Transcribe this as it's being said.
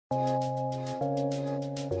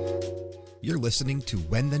You're listening to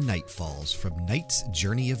When the Night Falls from Night's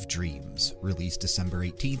Journey of Dreams, released December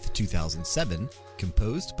 18th, 2007,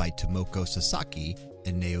 composed by Tomoko Sasaki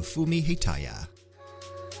and Naofumi Hitaya.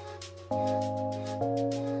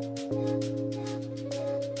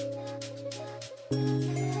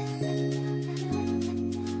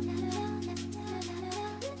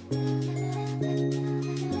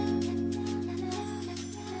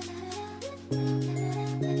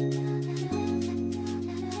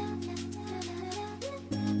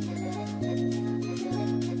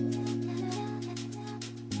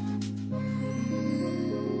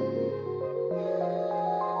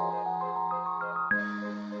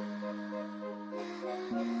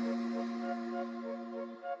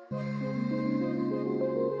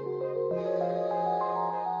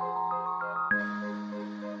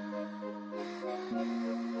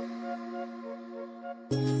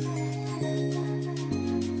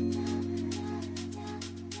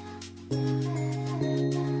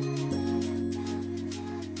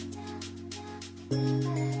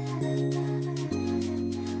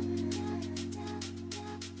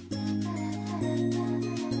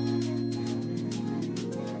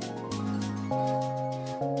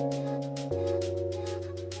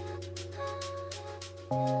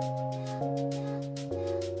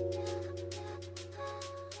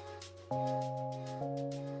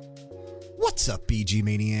 What's up, BG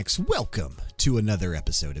Maniacs? Welcome to another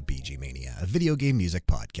episode of BG Mania, a video game music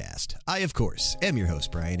podcast. I, of course, am your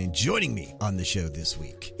host, Brian, and joining me on the show this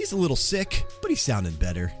week, he's a little sick, but he's sounding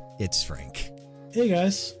better. It's Frank. Hey,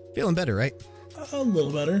 guys. Feeling better, right? A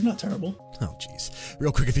little better. Not terrible. Oh, jeez.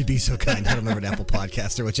 Real quick, if you'd be so kind, head on over to Apple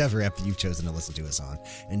Podcasts or whichever app that you've chosen to listen to us on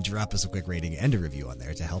and drop us a quick rating and a review on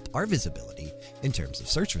there to help our visibility in terms of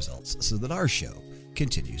search results so that our show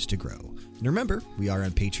continues to grow. And remember, we are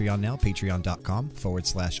on Patreon now,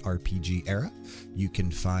 patreon.com/RPG era. You can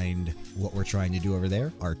find what we're trying to do over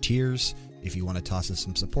there, our tiers. If you want to toss us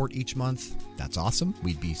some support each month, that's awesome.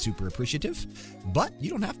 We'd be super appreciative. But you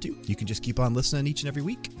don't have to. You can just keep on listening each and every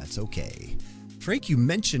week. That's okay. Frank, you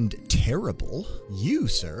mentioned Terrible. You,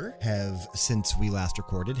 sir, have, since we last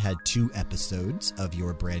recorded, had 2 episodes of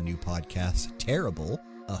your brand new podcast, Terrible,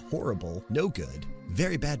 a horrible, no good,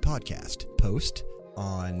 very bad podcast, post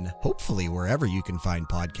on hopefully wherever you can find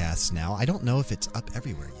podcasts now. I don't know if it's up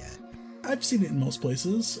everywhere yet. I've seen it in most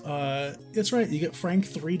places. It's right. You get Frank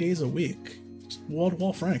 3 days a week.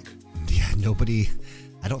 Wall-to-wall Frank. Yeah,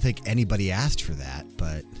 I don't think anybody asked for that,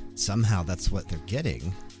 but somehow that's what they're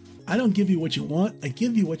getting. I don't give you what you want. I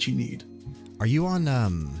give you what you need. Are you on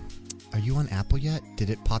Apple yet? Did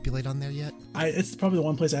it populate on there yet? It's probably the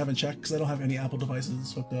one place I haven't checked because I don't have any Apple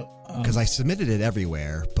devices hooked up. Because I submitted it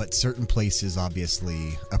everywhere, but certain places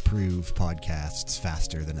obviously approve podcasts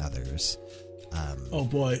faster than others. Oh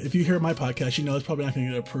boy, if you hear my podcast, you know it's probably not going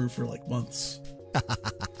to get approved for like months. So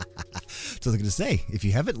I was going to say, if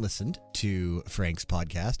you haven't listened to Frank's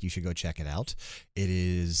podcast, you should go check it out. It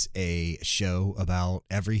is a show about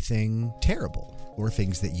everything terrible or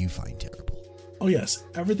things that you find terrible. Oh yes,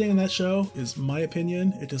 everything in that show is my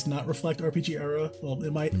opinion. It does not reflect RPG era. Well,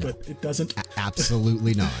 it might, but it doesn't.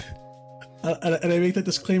 Absolutely not. And I make that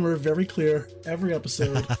disclaimer very clear every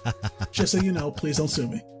episode, just so you know, please don't sue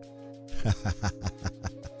me.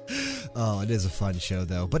 Oh, it is a fun show,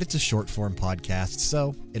 though. But it's a short-form podcast,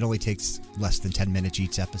 so it only takes less than 10 minutes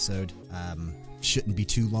each episode. Shouldn't be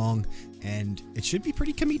too long, and it should be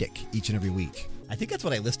pretty comedic each and every week. I think that's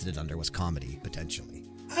what I listed it under, was comedy, potentially.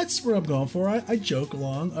 That's what I'm going for. I joke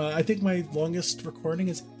along. I think my longest recording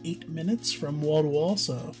is 8 minutes from wall to wall,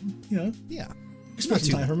 so, you know. Yeah. Spend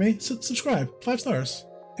some time for me. Subscribe. 5 stars.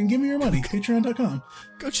 And give me your money. Patreon.com.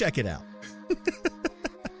 Go check it out.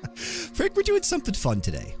 Frank, we're doing something fun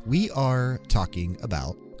today. We are talking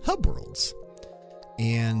about hub worlds.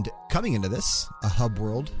 And coming into this, a hub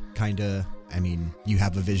world you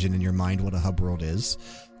have a vision in your mind what a hub world is.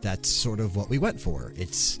 That's sort of what we went for.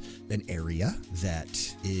 It's an area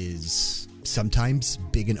that is sometimes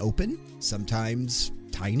big and open, sometimes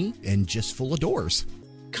tiny and just full of doors.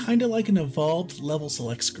 Kind of like an evolved level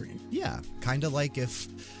select screen. Yeah, kind of like if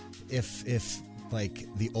like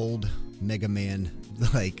the old Mega Man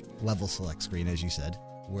like level select screen, as you said,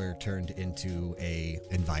 were turned into a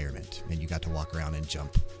environment and you got to walk around and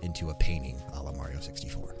jump into a painting a la Mario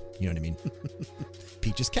 64. You know what I mean?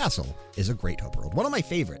 Peach's Castle is a great hub world. One of my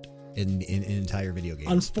favorite in entire video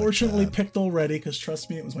games. Unfortunately picked already, because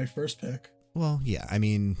trust me, it was my first pick. Well, yeah, I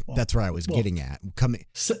mean, that's where I was getting at. Coming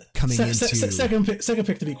into... Second pick,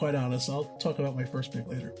 to be quite honest. I'll talk about my first pick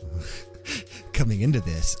later. coming into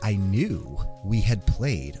this, I knew we had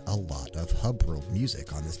played a lot of Hub World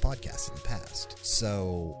music on this podcast in the past.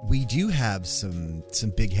 So we do have some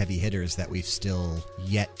big heavy hitters that we've still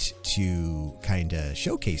yet to kind of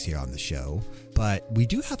showcase here on the show. But we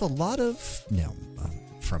do have a lot of,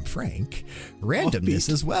 from Frank, randomness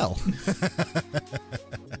as well.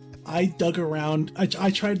 I dug around. I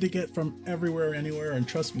tried to get from everywhere, anywhere, and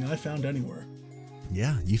trust me, I found anywhere.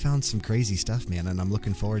 Yeah, you found some crazy stuff, man, and I'm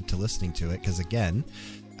looking forward to listening to it because, again,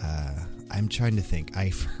 I'm trying to think.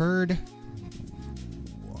 I've heard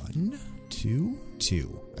two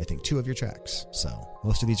of your tracks, so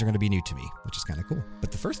most of these are going to be new to me, which is kind of cool.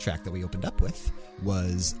 But the first track that we opened up with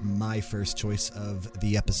was my first choice of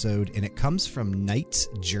the episode, and it comes from Knight's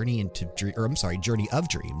Journey of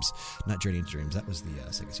Dreams, not Journey into Dreams. That was the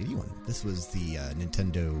Sega CD one. This was the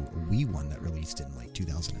Nintendo Wii one that released in like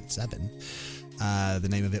 2007. The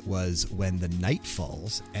name of it was When the Night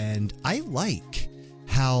Falls, and I like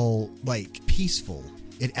how peaceful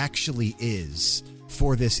it actually is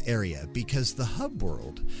for this area, because the hub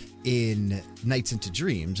world in Nights into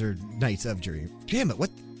Dreams, or Nights of Dreams. Damn it, what?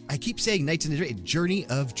 I keep saying Nights into Dreams. Journey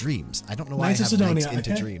of Dreams. I don't know why I have Nights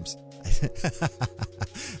into Dreams.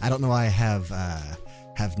 I don't know why I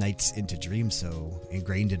have Nights into Dreams so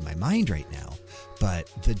ingrained in my mind right now. But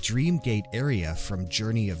the Dreamgate area from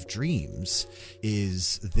Journey of Dreams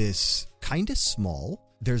is this kind of small.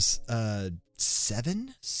 There's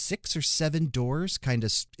 6 or 7 doors kind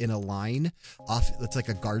of in a line off. It's like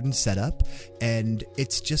a garden setup, and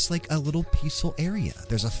it's just like a little peaceful area.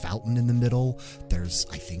 There's a fountain in the middle. There's,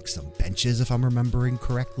 I think, some benches, if I'm remembering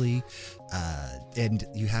correctly. And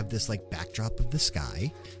you have this like backdrop of the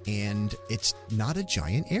sky, and it's not a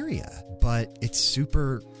giant area, but it's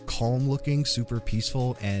super calm looking, super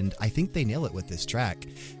peaceful, and I think they nail it with this track.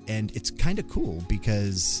 And it's kind of cool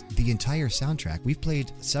because the entire soundtrack, we've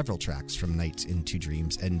played several tracks from Nights into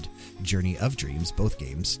Dreams and Journey of Dreams, both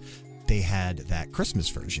games. They had that Christmas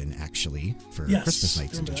version actually for Christmas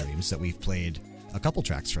Nights into Dreams that we've played a couple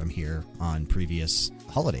tracks from here on previous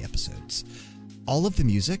holiday episodes. All of the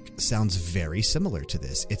music sounds very similar to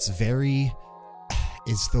this. It's very,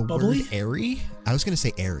 is the bubbly? Word airy? I was going to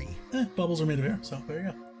say airy. Bubbles are made of air, so there you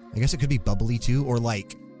go. I guess it could be bubbly too, or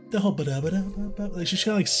like the whole like she's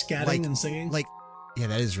kind of like scatting and singing. Like, yeah,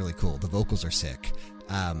 that is really cool. The vocals are sick.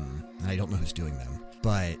 And I don't know who's doing them,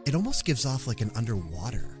 but it almost gives off like an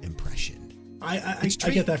underwater impression. I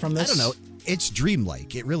get that from this. I don't know. It's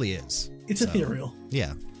dreamlike. It really is. It's ethereal.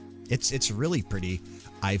 Yeah, it's really pretty.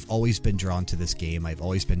 I've always been drawn to this game. I've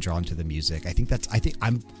always been drawn to the music. I think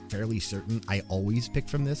I'm fairly certain I always pick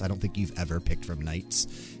from this. I don't think you've ever picked from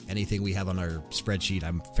Nights. Anything we have on our spreadsheet,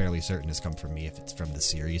 I'm fairly certain has come from me if it's from the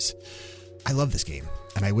series. I love this game,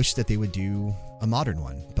 and I wish that they would do a modern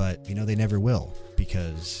one, but they never will,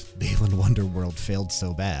 because Balan Wonderworld failed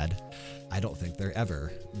so bad. I don't think they're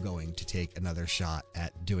ever going to take another shot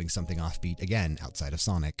at doing something offbeat again outside of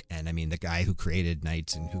Sonic. And I mean, the guy who created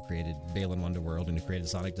Nights and who created Balan Wonderworld and who created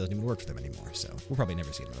Sonic doesn't even work for them anymore. So we'll probably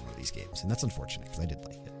never see another one of these games. And that's unfortunate because I did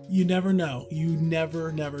like it. You never know. You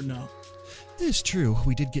never know. It's true.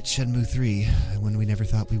 We did get Shenmue 3 when we never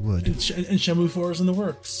thought we would. And Shenmue 4 is in the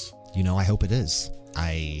works. I hope it is.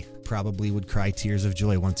 I probably would cry tears of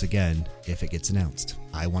joy once again if it gets announced.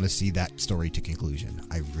 I want to see that story to conclusion.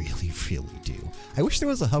 I really, really do. I wish there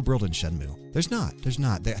was a hub world in Shenmue. There's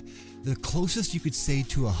not. The closest you could say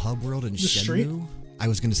to a hub world in Shenmue, street? I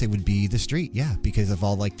was going to say would be the street. Yeah, because of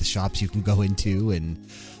all like the shops you can go into, and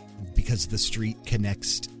because the street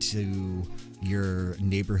connects to your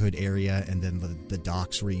neighborhood area and then the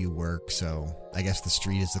docks where you work. So I guess the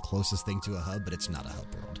street is the closest thing to a hub, but it's not a hub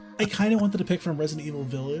world. I kind of wanted to pick from Resident Evil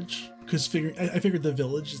Village because I figured the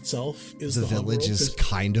village itself is the hub village world, is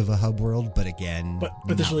kind of a hub world, but again, but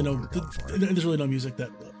there's really no music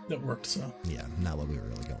that worked. So yeah, not what we were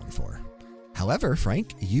really going for. However,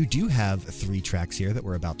 Frank, you do have 3 tracks here that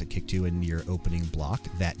we're about to kick to in your opening block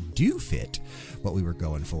that do fit what we were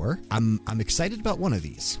going for. I'm excited about one of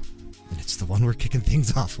these, and it's the one we're kicking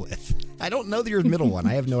things off with. I don't know your middle one.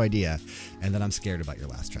 I have no idea. And then I'm scared about your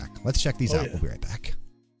last track. Let's check these out. Yeah. We'll be right back.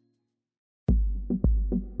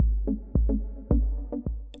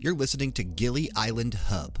 You're listening to Gilly Island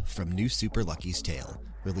Hub from New Super Lucky's Tale,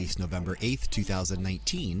 released November 8th,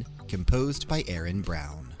 2019, composed by Aaron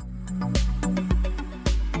Brown.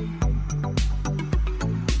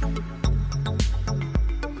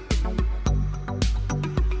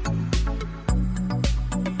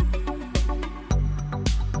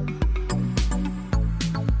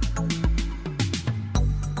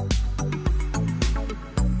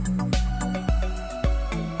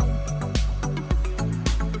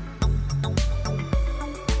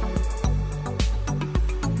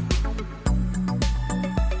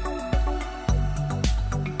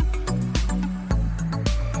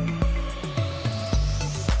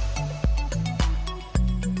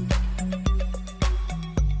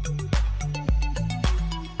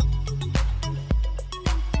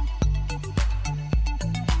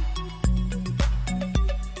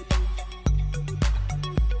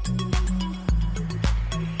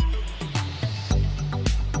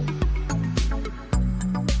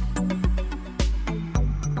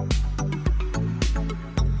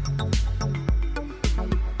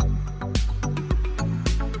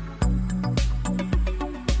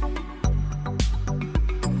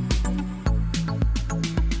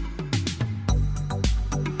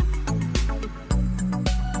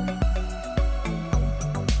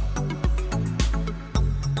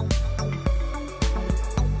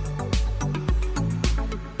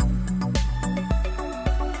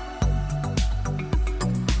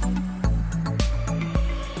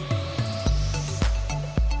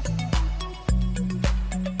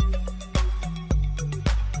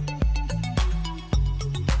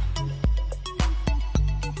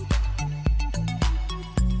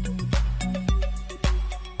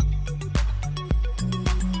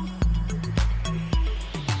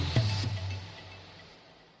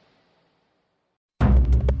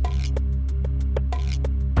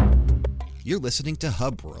 You're listening to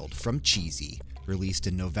Hub World from Cheesy, released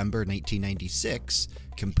in November 1996,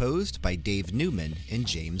 composed by Dave Newman and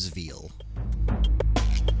James Veal.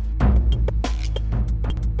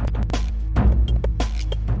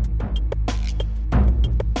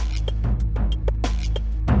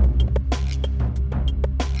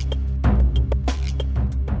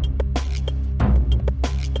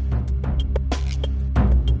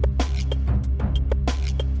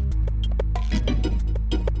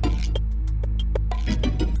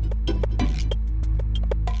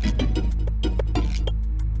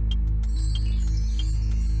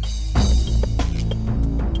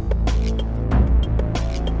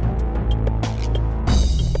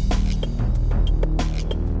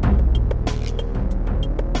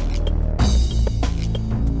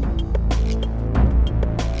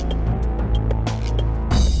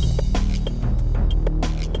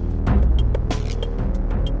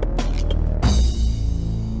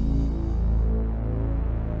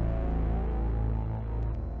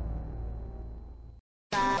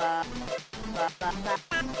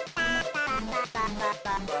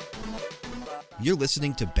 You're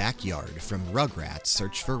listening to Backyard from Rugrats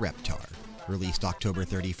Search for Reptar, released October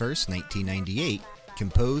 31st, 1998,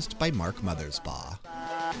 composed by Mark Mothersbaugh.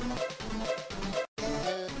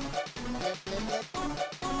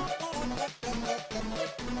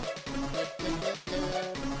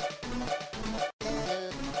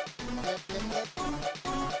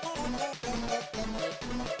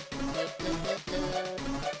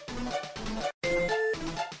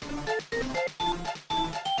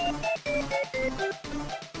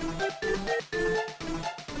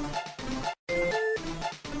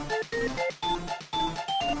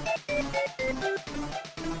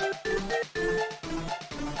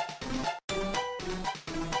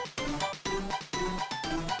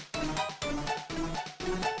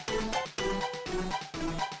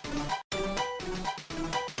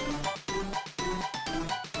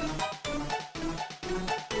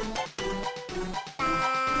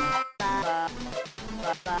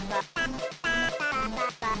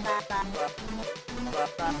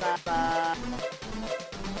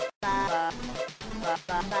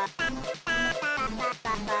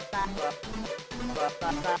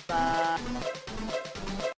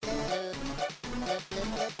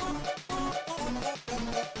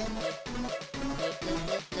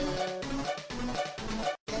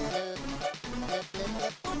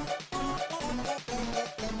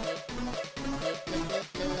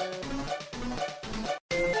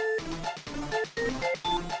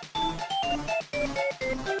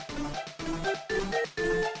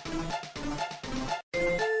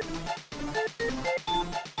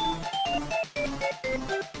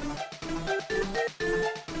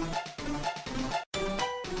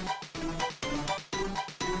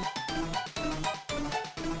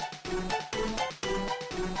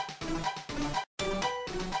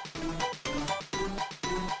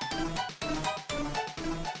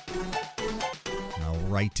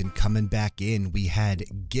 And coming back in, we had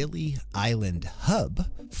Gilly Island Hub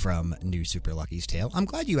from New Super Lucky's Tale. I'm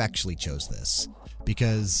glad you actually chose this,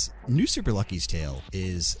 because New Super Lucky's Tale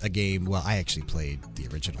is a game, well, I actually played the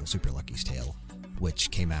original Super Lucky's Tale, which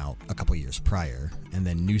came out a couple years prior, and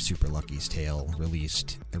then New Super Lucky's Tale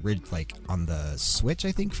released like on the Switch,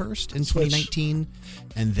 I think, first in 2019,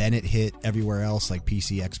 and then it hit everywhere else, like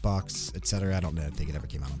PC, Xbox, etc. I don't know, I think it ever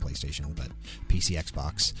came out on PlayStation, but PC,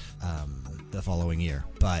 Xbox, the following year.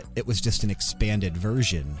 But it was just an expanded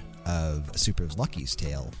version of Super Lucky's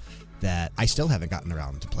Tale that I still haven't gotten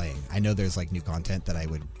around to playing. I know there's like new content that I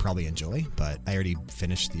would probably enjoy, but I already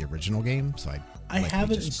finished the original game, so I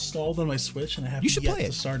have it installed on my Switch, and I have yet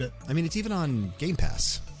to start it. I mean, it's even on Game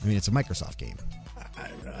Pass. I mean, it's a Microsoft game.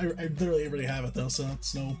 I literally already have it though, so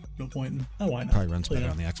it's no point in. Oh, why not? Probably runs better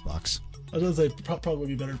on the Xbox. I was going to say probably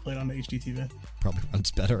be better to play it on the HD TV. Probably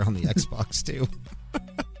runs better on the Xbox too.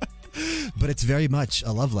 But it's very much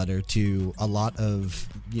a love letter to a lot of,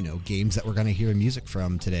 games that we're going to hear music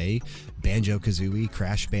from today. Banjo-Kazooie,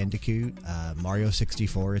 Crash Bandicoot, Mario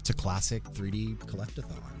 64. It's a classic 3D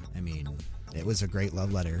collectathon. I mean, it was a great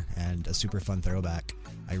love letter and a super fun throwback.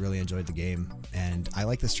 I really enjoyed the game, and I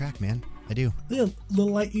like this track, man. I do. Yeah,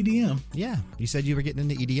 little light EDM. Yeah. You said you were getting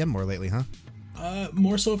into EDM more lately, huh?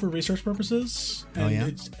 More so for research purposes. And oh, yeah?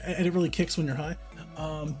 It really kicks when you're high.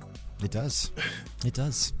 It does. It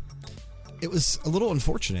does. It was a little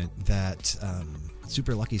unfortunate that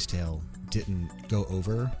Super Lucky's Tale didn't go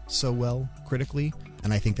over so well critically,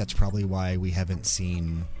 and I think that's probably why we haven't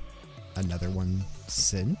seen another one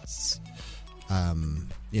since.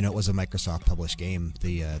 It was a Microsoft published game.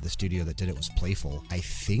 The studio that did it was Playful. I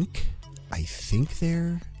think I think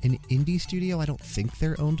they're an indie studio. I don't think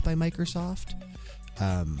they're owned by Microsoft.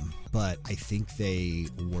 But I think they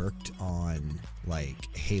worked on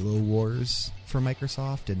like Halo Wars for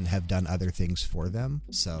Microsoft and have done other things for them.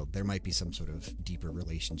 So there might be some sort of deeper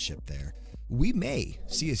relationship there. We may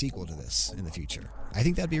see a sequel to this in the future. I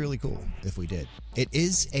think that'd be really cool if we did. It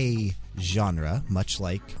is a genre, much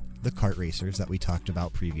like the kart racers that we talked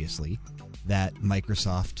about previously, that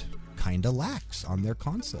Microsoft kind of lacks on their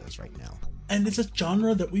consoles right now. And it's a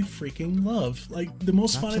genre that we freaking love. Like, the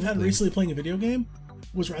most fun I've had recently playing a video game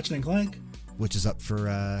was Ratchet and Clank, which is up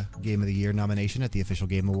for Game of the Year nomination at the official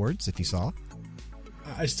Game Awards, if you saw.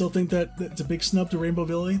 I still think that it's a big snub to Rainbow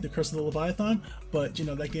Valley, The Curse of the Leviathan, but, you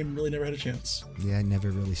know, that game really never had a chance. Yeah, I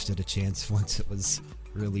never really stood a chance once it was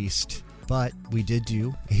released. But we did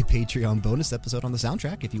do a Patreon bonus episode on the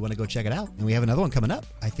soundtrack if you want to go check it out. And we have another one coming up.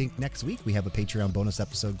 I think next week we have a Patreon bonus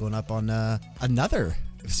episode going up on another.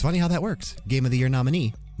 It's funny how that works. Game of the Year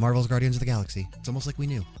nominee, Marvel's Guardians of the Galaxy. It's almost like we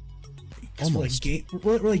knew. Almost.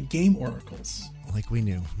 We're like game oracles. Like we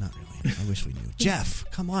knew. Not really. I wish we knew. Jeff,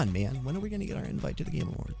 come on, man. When are we going to get our invite to the Game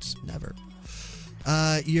Awards? Never.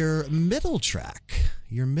 Your middle track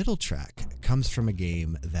comes from a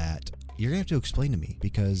game that you're going to have to explain to me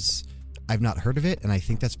because I've not heard of it, and I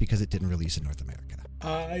think that's because it didn't release in North America.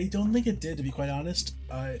 I don't think it did, to be quite honest.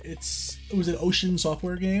 It was an Ocean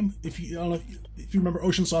Software game. I don't know if you remember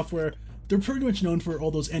Ocean Software, they're pretty much known for all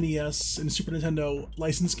those NES and Super Nintendo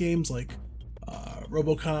licensed games like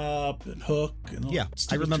RoboCop and Hook. And all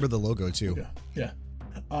I remember the logo too. Yeah.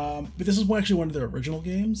 But this is actually one of their original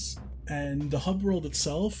games, and the hub world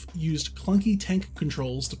itself used clunky tank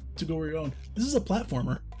controls to go where you're going. This is a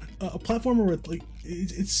platformer. A platformer with like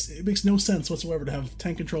it makes no sense whatsoever to have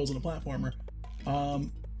tank controls in a platformer.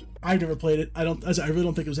 I've never played it. I really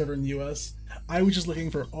don't think it was ever in the US. I was just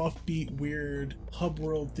looking for offbeat, weird hub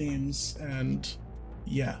world themes, and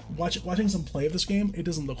yeah, watching some play of this game, it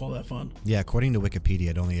doesn't look all that fun. Yeah, according to Wikipedia,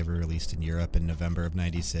 it only ever released in Europe in November of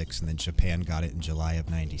 '96, and then Japan got it in July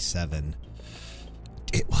of '97.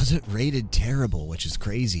 It wasn't rated terrible, which is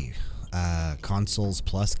crazy. Consoles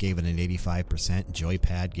Plus gave it an 85%,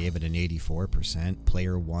 Joypad gave it an 84%,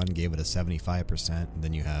 Player One gave it a 75%, and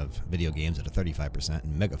then you have Video Games at a 35%,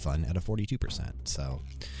 and MegaFun at a 42%. So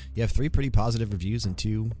you have 3 pretty positive reviews and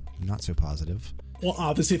 2 not so positive. Well,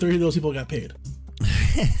 obviously 3 of those people got paid.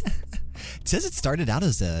 It says it started out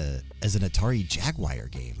as an Atari Jaguar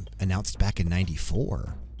game, announced back in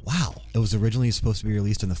 '94. Wow. It was originally supposed to be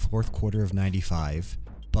released in the 4th quarter of '95.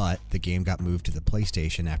 But the game got moved to the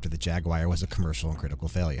PlayStation after the Jaguar was a commercial and critical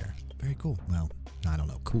failure. Very cool. Well, I don't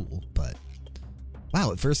know, cool, but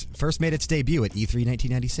wow, it first made its debut at E3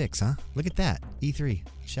 1996, huh? Look at that, E3.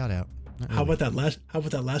 Shout out. Really. How about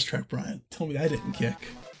that last track, Brian? Tell me that didn't kick.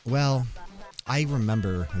 Well, I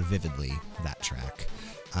remember vividly that track.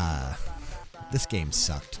 This game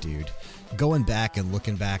sucked, dude. Going back and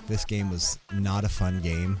looking back, this game was not a fun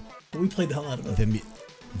game. We played the hell out of it.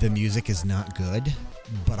 The music is not good,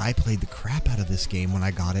 but I played the crap out of this game when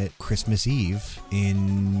I got it Christmas Eve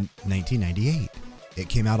in 1998. It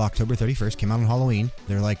came out October 31st, came out on Halloween.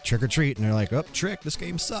 They're like, trick or treat, and they're like, oh, trick, this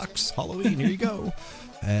game sucks. Halloween, here you go.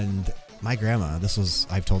 And my grandma,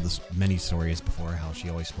 I've told this many stories before, how she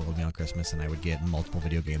always spoiled me on Christmas, and I would get multiple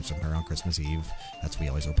video games from her on Christmas Eve. We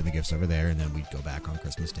always open the gifts over there, and then we'd go back on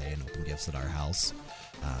Christmas Day and open gifts at our house.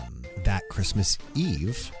 That Christmas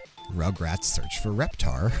Eve, Rugrats Search for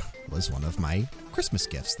Reptar was one of my Christmas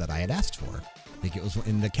gifts that I had asked for. I think it was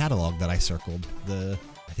in the catalog that I circled. I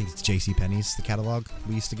think it's JCPenney's, the catalog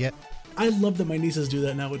we used to get. I love that my nieces do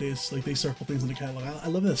that nowadays. Like, they circle things in the catalog. I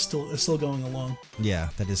love that it's still going along. Yeah,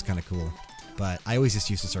 that is kind of cool. But I always just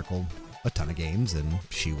used to circle a ton of games, and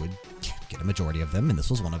she would get a majority of them, and this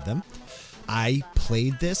was one of them. I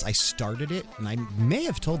played this, I started it, and I may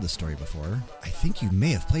have told this story before. I think you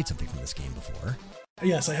may have played something from this game before.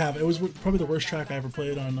 Yes, I have. It was probably the worst track I ever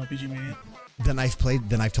played on BG Mania. Then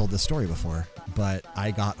I've told this story before, but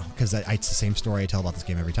because it's the same story I tell about this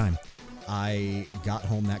game every time. I got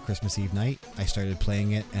home that Christmas Eve night, I started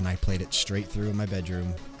playing it, and I played it straight through in my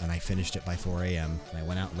bedroom, and I finished it by 4 a.m. And I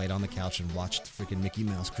went out and laid on the couch and watched freaking Mickey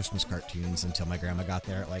Mouse Christmas cartoons until my grandma got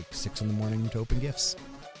there at like 6 in the morning to open gifts.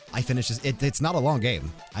 I finished it. It's not a long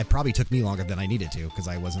game. It probably took me longer than I needed to because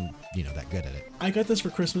I wasn't, that good at it. I got this for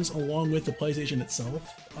Christmas along with the PlayStation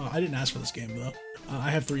itself. I didn't ask for this game though.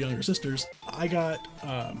 I have 3 younger sisters. I got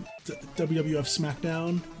WWF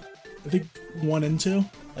SmackDown, I think 1 and 2.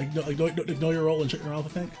 Like know your role and shut your mouth, I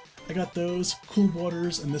think. I got those, Cool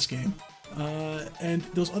Waters, and this game. And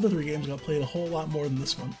those other 3 games got played a whole lot more than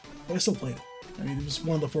this one. But I still played it. I mean, it was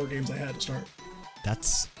one of the 4 games I had to start.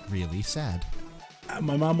 That's really sad.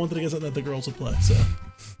 My mom wanted to get something that the girls would play, so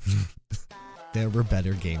There were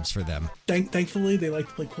better games for them. thankfully they like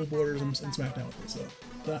to play Cool Borders and SmackDown with me,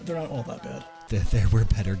 so they're not all that bad. There were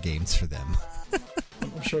better games for them.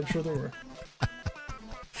 I'm sure there were.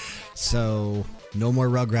 So, no more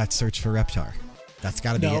Rugrats Search for Reptar. That's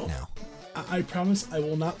got to be No. it now. I promise I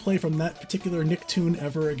will not play from that particular Nicktoon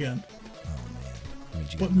ever again. Oh man,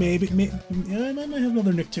 where'd you But get maybe, that from? yeah, I might have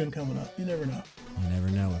another Nicktoon coming up. You never know. You never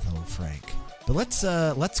know with old Frank. But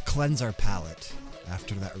let's cleanse our palate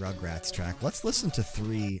after that Rugrats track. Let's listen to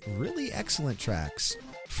 3 really excellent tracks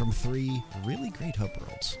from 3 really great Hub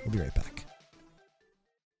Worlds. We'll be right back.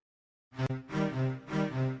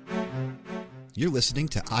 You're listening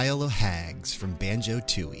to Isle of Hags from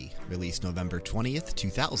Banjo-Tooie, released November 20th,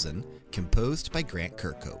 2000, composed by Grant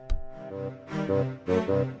Kirkhope.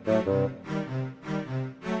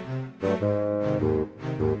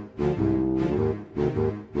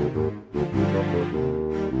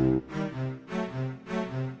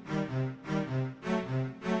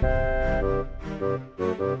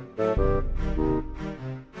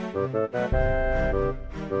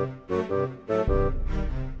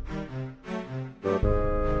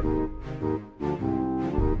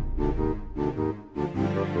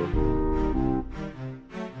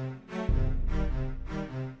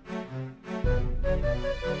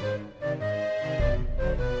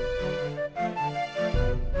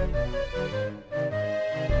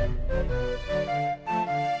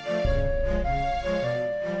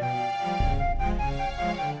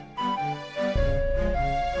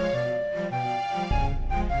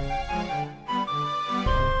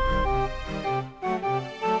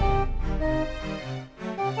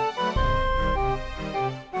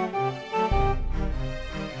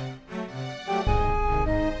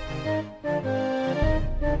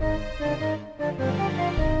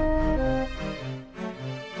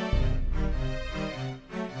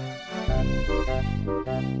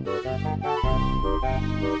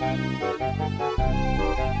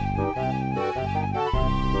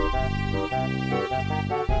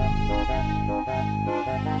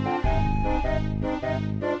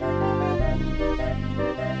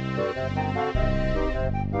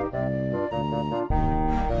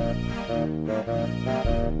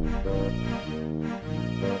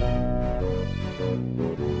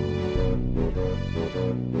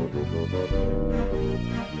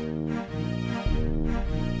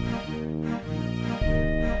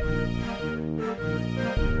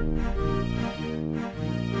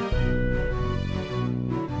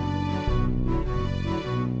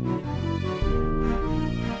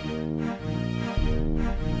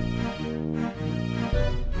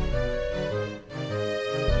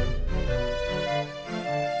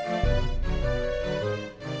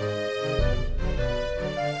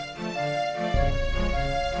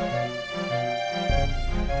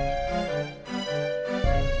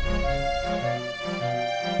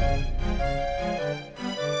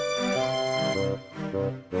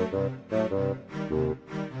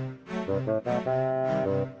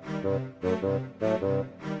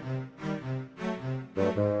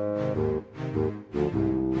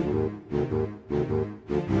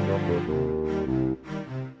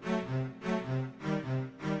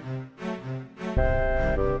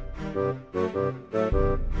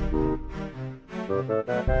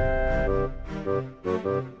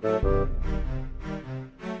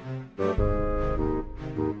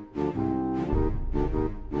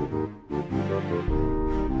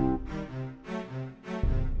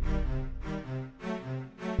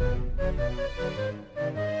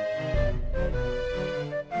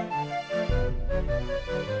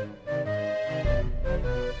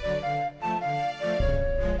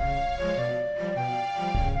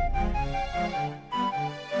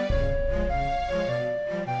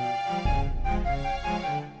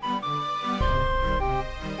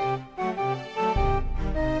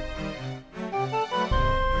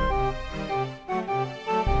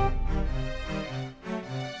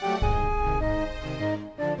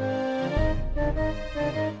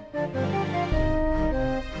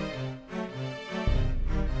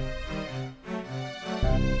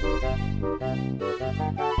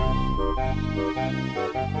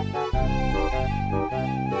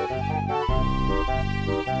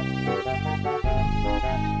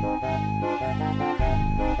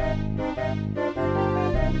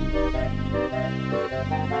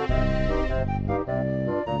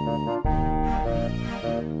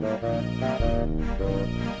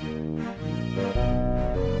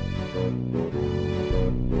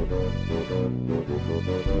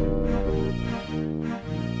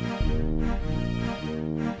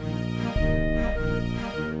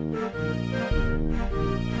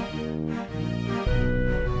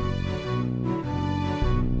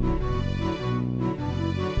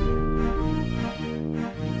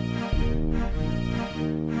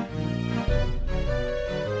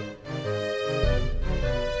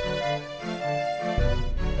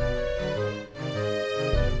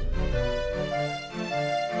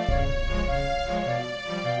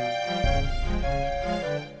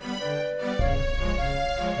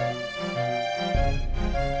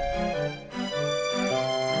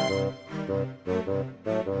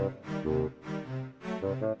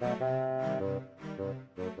 You're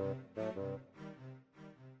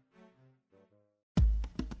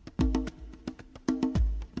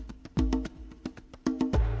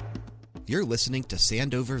listening to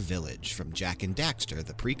Sandover Village from Jak and Daxter: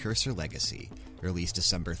 The Precursor Legacy, released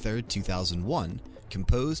December 3rd, 2001,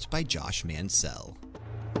 composed by Josh Mansell.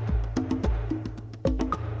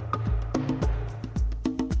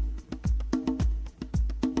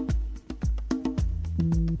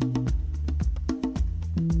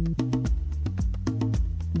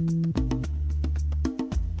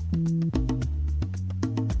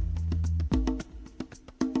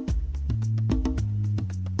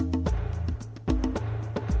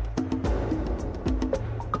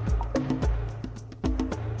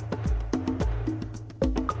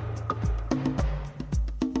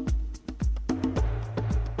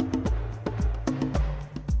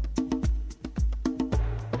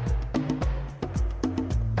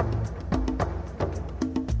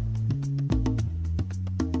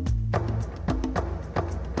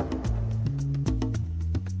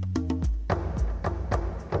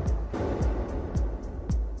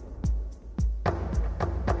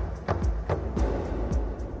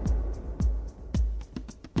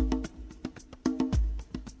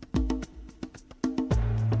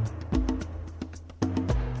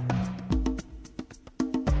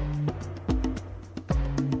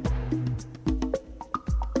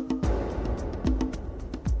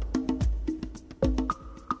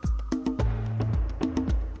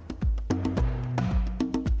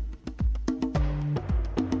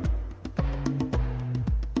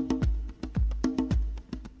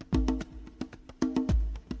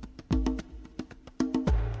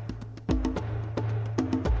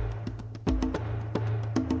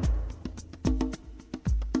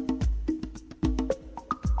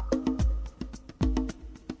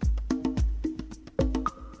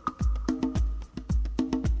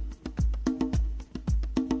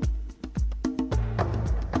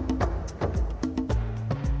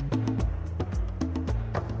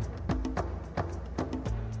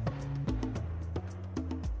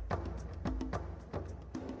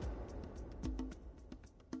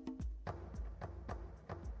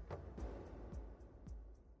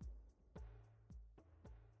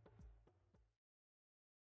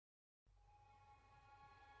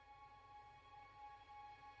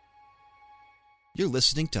 You're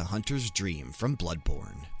listening to Hunter's Dream from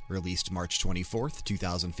Bloodborne, released March 24th,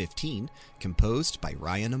 2015, composed by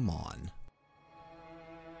Ryan Amon.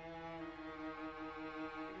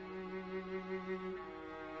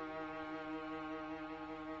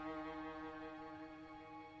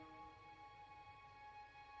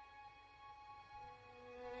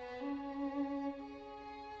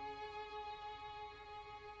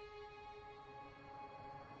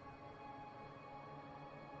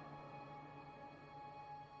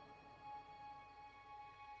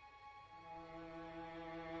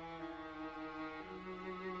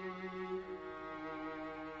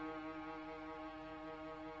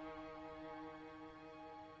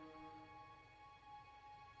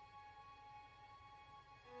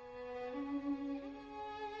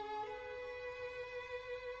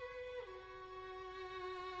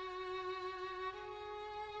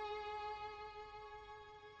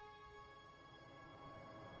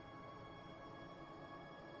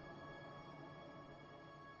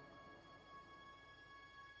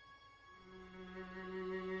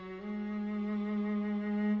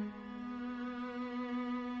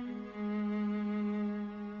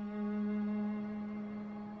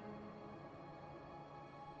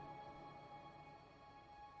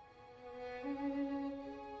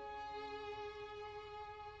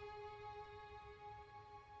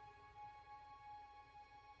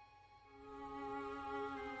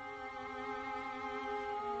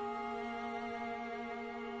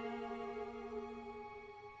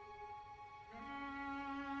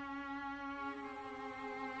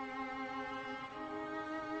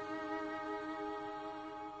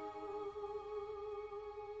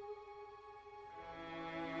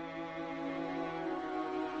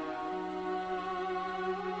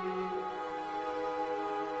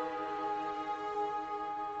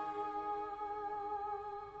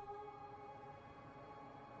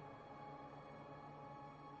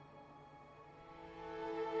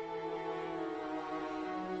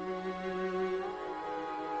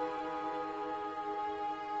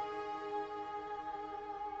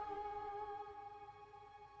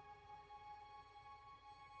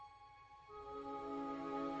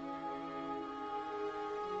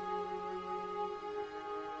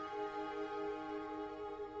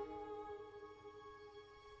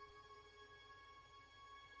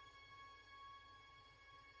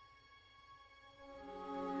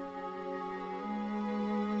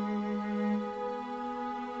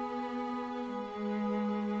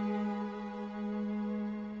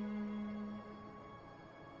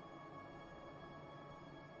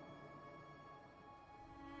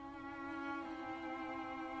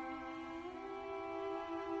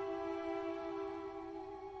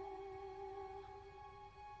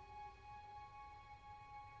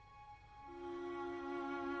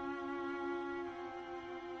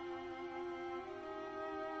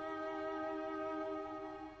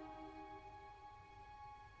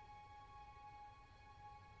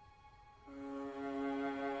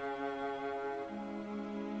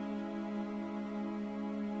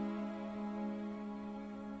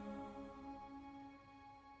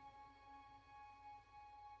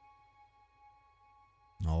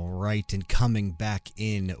 right, and coming back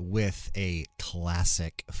in with a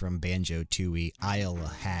classic from Banjo-Tooie, Isle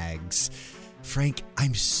of Hags. Frank,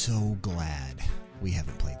 I'm so glad we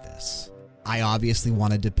haven't played this. I obviously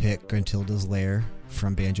wanted to pick Gruntilda's Lair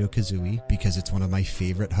from Banjo-Kazooie because it's one of my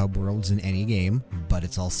favorite hub worlds in any game, but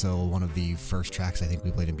it's also one of the first tracks I think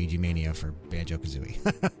we played in BG Mania for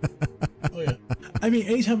Banjo-Kazooie. Oh yeah, I mean,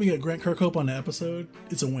 anytime we get Grant Kirkhope on an episode,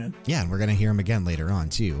 it's a win. Yeah, and we're gonna hear him again later on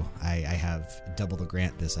too. I have double the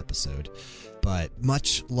Grant this episode, but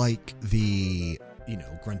much like the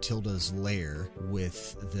Gruntilda's Lair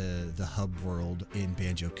with the hub world in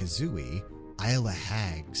Banjo-Kazooie, Isle of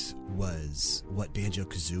Hags was what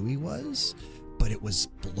Banjo-Kazooie was, but it was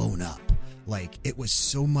blown up. Like, it was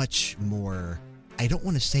so much more, I don't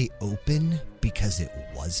want to say open because it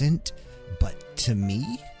wasn't, but to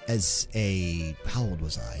me, as how old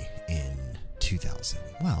was I in 2000?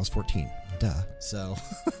 Wow, I was 14. Duh. So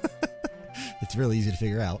it's really easy to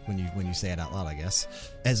figure out when you say it out loud, I guess.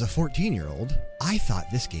 As a 14-year-old, I thought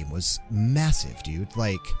this game was massive, dude.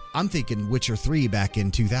 Like, I'm thinking Witcher 3 back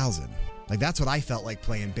in 2000. Like, that's what I felt like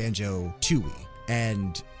playing Banjo-Tooie.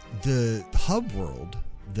 And the hub world,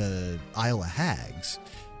 the Isle of Hags,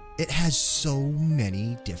 it has so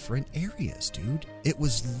many different areas, dude. It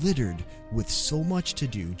was littered with so much to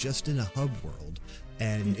do just in a hub world.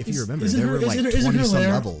 And if you remember, there were like 20-some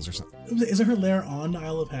levels or something. Isn't her lair on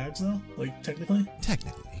Isle of Hags, though? Like, technically?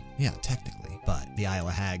 Technically. Yeah, technically. But the Isle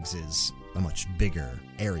of Hags is a much bigger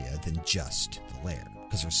area than just the lair,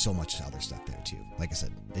 because there's so much other stuff there too. Like I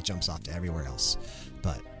said, it jumps off to everywhere else.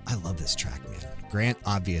 But I love this track, man. Grant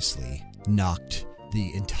obviously knocked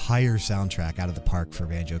the entire soundtrack out of the park for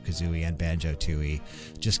Banjo-Kazooie and Banjo-Tooie.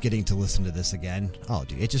 Just getting to listen to this again, oh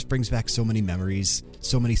dude, it just brings back so many memories,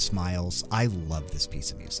 so many smiles. I love this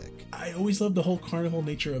piece of music. I always loved the whole carnival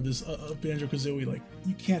nature of this of Banjo-Kazooie. Like,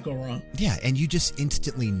 you can't go wrong. Yeah, and you just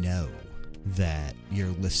instantly know that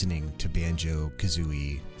you're listening to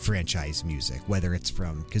Banjo-Kazooie franchise music, whether it's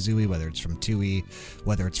from Kazooie, whether it's from Tooie,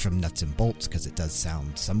 whether it's from Nuts and Bolts, because it does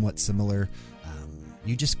sound somewhat similar.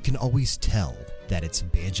 You just can always tell that it's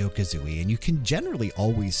Banjo-Kazooie, and you can generally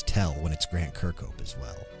always tell when it's Grant Kirkhope as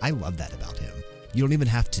well. I love that about him. You don't even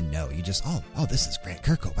have to know. You just, oh, this is Grant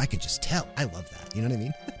Kirkhope. I can just tell. I love that. You know what I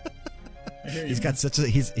mean? I hear you. He's got such a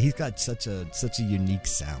unique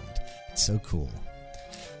sound. It's so cool.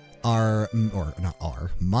 My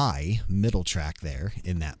middle track there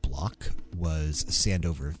in that block was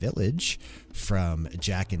Sandover Village from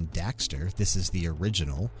Jak and Daxter. This is the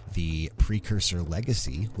original, the precursor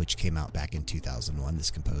Legacy, which came out back in 2001. This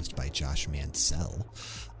is composed by Josh Mansell.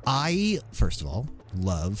 I, first of all,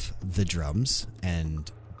 love the drums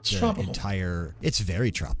and it's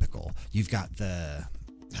very tropical. You've got the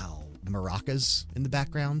maracas in the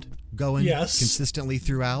background going consistently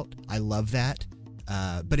throughout. I love that.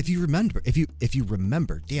 But if you remember,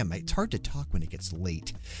 damn, it's hard to talk when it gets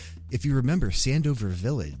late. If you remember, Sandover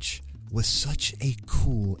Village was such a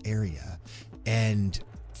cool area. And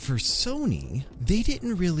for Sony, they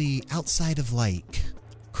didn't really, outside of like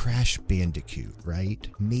Crash Bandicoot, right?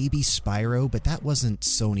 Maybe Spyro, but that wasn't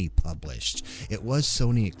Sony published. It was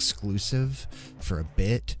Sony exclusive for a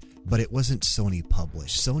bit, but it wasn't Sony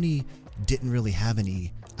published. Sony didn't really have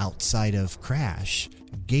any outside of Crash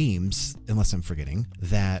games, unless I'm forgetting,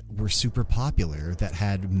 that were super popular that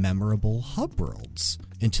had memorable hub worlds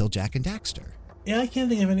until Jak and Daxter. Yeah, I can't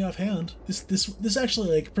think of any offhand. This actually,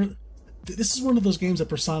 like, this is one of those games that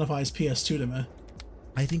personifies PS2 to me.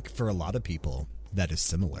 I think for a lot of people that is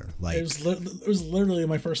similar. Like, it was literally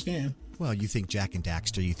my first game. Well, you think Jak and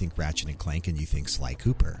Daxter, you think Ratchet and Clank, and you think Sly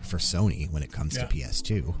Cooper for Sony when it comes to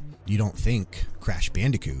PS2. You don't think Crash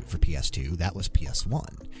Bandicoot for PS2, that was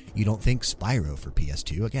PS1. You don't think Spyro for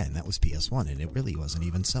PS2, again, that was PS1, and it really wasn't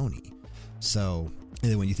even Sony. So,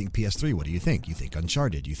 and then when you think PS3, what do you think? You think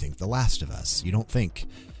Uncharted, you think The Last of Us. You don't think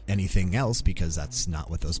anything else because that's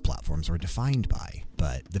not what those platforms were defined by.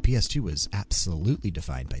 But the PS2 was absolutely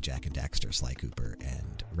defined by Jak and Daxter, Sly Cooper,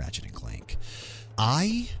 and Ratchet and Clank.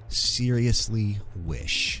 I seriously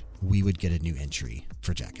wish we would get a new entry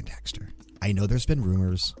for Jak and Daxter. I know there's been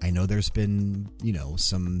rumors. I know there's been,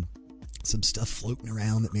 some stuff floating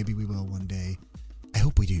around that maybe we will one day. I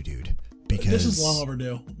hope we do, dude. Because this is long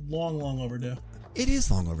overdue. Long overdue. It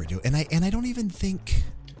is long overdue, and I don't even think.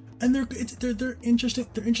 And they're interesting.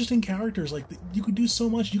 They're interesting characters. Like, you could do so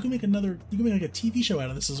much. You can make like a TV show out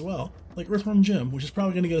of this as well, like Earthworm Jim, which is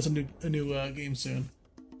probably going to get us a new game soon.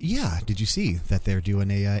 Yeah, did you see that they're doing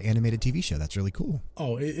a animated TV show? That's really cool.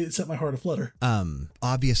 Oh, it set my heart aflutter.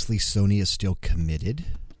 Obviously Sony is still committed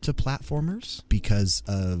to platformers because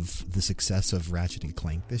of the success of Ratchet and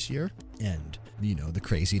Clank this year, and the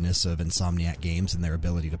craziness of Insomniac Games and their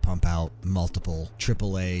ability to pump out multiple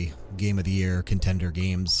AAA Game of the Year contender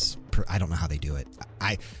games. I don't know how they do it.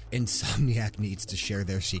 Insomniac needs to share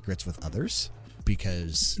their secrets with others,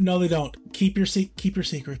 because no, they don't. Keep your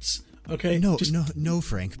secrets. Okay. No,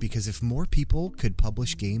 Frank, because if more people could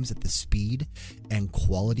publish games at the speed and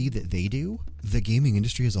quality that they do, the gaming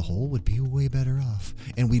industry as a whole would be way better off,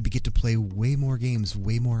 and we'd get to play way more games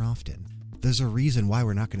way more often. There's a reason why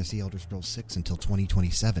we're not going to see Elder Scrolls 6 until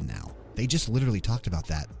 2027 now. They just literally talked about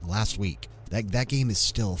that last week. That game is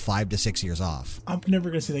still 5 to 6 years off. I'm never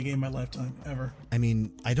going to see that game in my lifetime, ever. I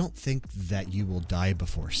mean, I don't think that you will die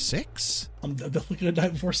before 6. I'm definitely going to die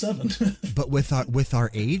before 7. But with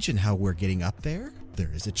our age and how we're getting up there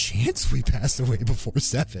is a chance we pass away before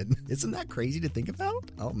 7. Isn't that crazy to think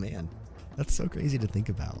about? Oh, man. That's so crazy to think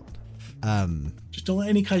about. Just don't let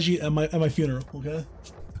any Khajiit at my funeral, okay?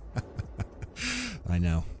 I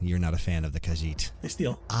know. You're not a fan of the Khajiit. They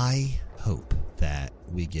steal. I hope that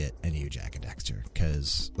we get a new Jak and Daxter,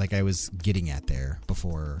 because like I was getting at there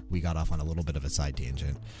before we got off on a little bit of a side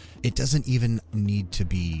tangent, it doesn't even need to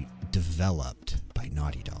be developed by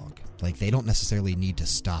Naughty Dog. Like, they don't necessarily need to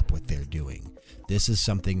stop what they're doing. This is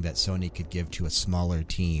something that Sony could give to a smaller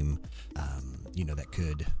team, that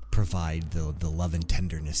could provide the love and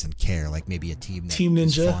tenderness and care, like maybe a team that Team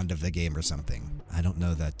Ninja is fond of the game or something. I don't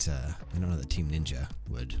know that Team Ninja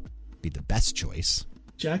would be the best choice.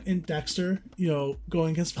 Jak and Daxter,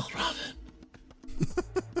 going against Valravn.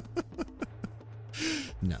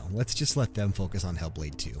 No, let's just let them focus on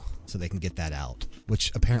Hellblade 2 so they can get that out,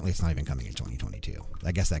 which apparently it's not even coming in 2022.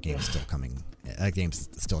 I guess that game is still coming. That game's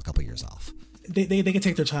still a couple years off. They can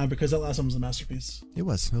take their time, because that last one was a masterpiece. It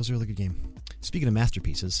was a really good game. Speaking of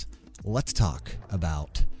masterpieces, let's talk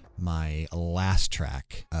about my last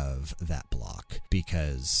track of that block,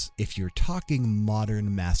 because if you're talking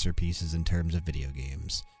modern masterpieces in terms of video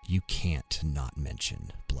games, you can't not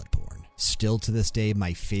mention Bloodborne. Still to this day,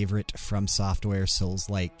 my favorite From Software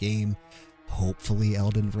Souls-like game. Hopefully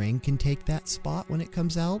Elden Ring can take that spot when it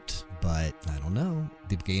comes out, but I don't know.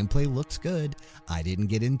 The gameplay looks good. I didn't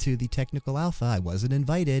get into the technical alpha. I wasn't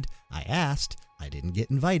invited. I asked. I didn't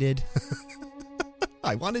get invited.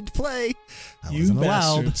 I wanted to play. I wasn't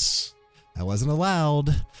allowed. I wasn't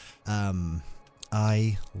allowed.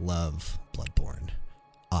 I love Bloodborne,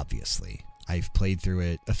 obviously. I've played through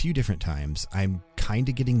it a few different times. I'm kind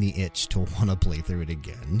of getting the itch to want to play through it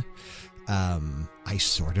again. I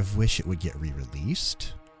sort of wish it would get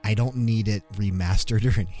re-released. I don't need it remastered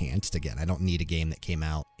or enhanced again. I don't need a game that came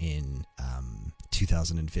out in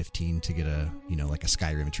 2015 to get a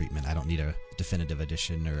Skyrim treatment. I don't need a definitive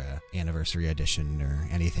edition or a anniversary edition or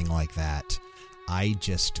anything like that. I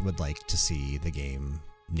just would like to see the game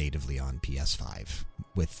natively on PS5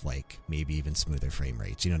 with maybe even smoother frame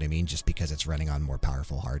rates. You know what I mean? Just because it's running on more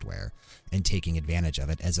powerful hardware and taking advantage of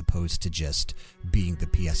it, as opposed to just being the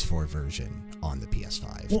PS4 version on the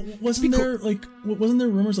PS5. Well, wasn't there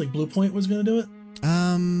rumors Bluepoint was going to do it?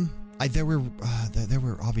 There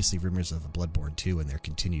were obviously rumors of a Bloodborne 2, and there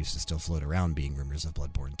continues to still float around being rumors of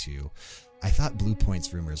Bloodborne 2. I thought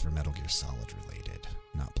Bluepoint's rumors were Metal Gear Solid related,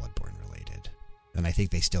 not Bloodborne related. And I think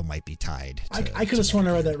they still might be tied. I could have sworn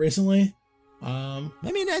I read that recently. I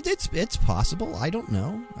mean, it's possible. I don't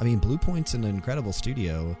know. I mean, Bluepoint's an incredible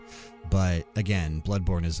studio, but again,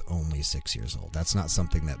 Bloodborne is only 6 years old. That's not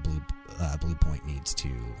something that Bluepoint needs to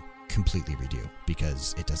completely redo,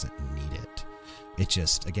 because it doesn't need it. It's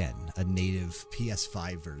just, again, a native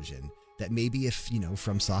PS5 version that maybe if,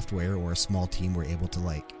 From Software or a small team were able to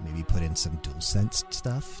maybe put in some DualSense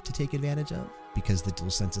stuff to take advantage of, because the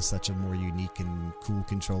DualSense is such a more unique and cool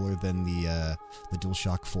controller than the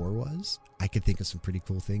DualShock 4 was. I could think of some pretty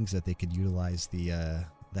cool things that they could utilize the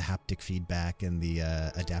haptic feedback and the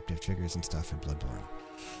adaptive triggers and stuff for Bloodborne.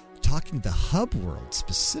 Talking the hub world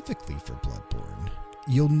specifically for Bloodborne,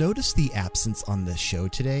 you'll notice the absence on the show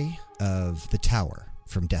today of the tower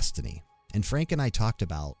from Destiny. And Frank and I talked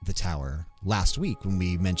about the tower last week when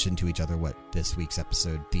we mentioned to each other what this week's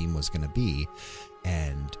episode theme was going to be,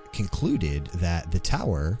 and concluded that the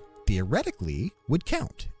tower theoretically would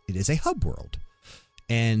count. It is a hub world.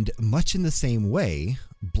 And much in the same way,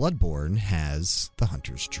 Bloodborne has the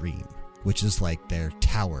Hunter's Dream, which is like their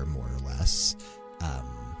tower more or less,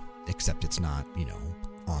 except it's not,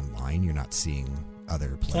 online. You're not seeing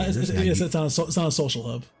other players. It's not a social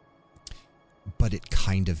hub. But it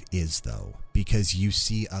kind of is, though, because you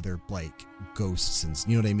see other ghosts and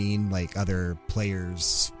you know what I mean, other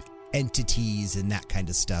players, entities, and that kind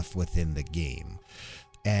of stuff within the game.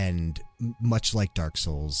 And much like Dark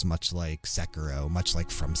Souls, much like Sekiro, much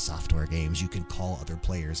like From Software games, you can call other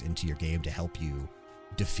players into your game to help you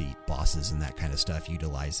defeat bosses and that kind of stuff,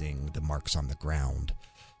 utilizing the marks on the ground.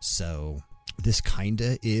 So this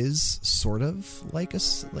kinda is sort of like a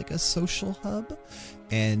social hub,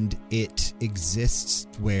 and it exists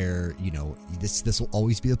where, you know, this will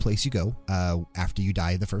always be the place you go after you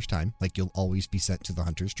die the first time. Like, you'll always be sent to the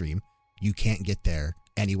Hunter's Dream. You can't get there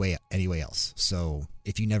anyway else. So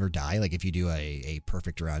if you never die, like if you do a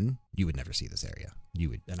perfect run, you would never see this area. You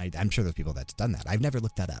would, and I'm sure there's people that's done that. I've never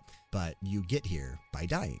looked that up, but you get here by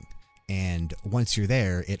dying. And once you're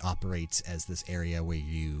there, it operates as this area where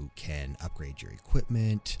you can upgrade your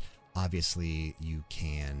equipment. Obviously, you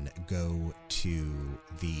can go to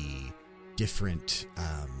the different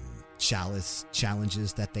chalice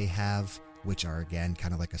challenges that they have, which are, again,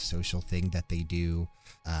 kind of like a social thing that they do.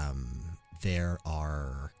 There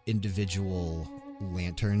are individual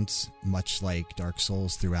lanterns, much like Dark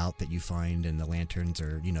Souls, throughout that you find, and the lanterns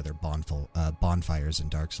are, you know, they're bonfires in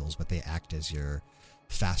Dark Souls, but they act as your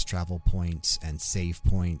fast travel points and save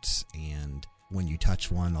points, and when you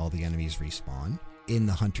touch one, all the enemies respawn. In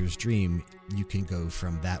the Hunter's Dream, you can go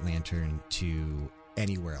from that lantern to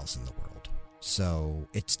anywhere else in the world. So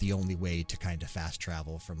it's the only way to kind of fast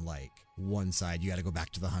travel from, like, one side. You got to go back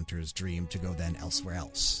to the Hunter's Dream to go then elsewhere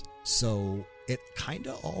else. So it kind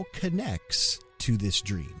of all connects to this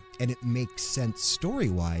dream, and it makes sense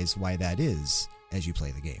story-wise why that is as you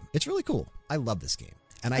play the game. It's really cool. I love this game,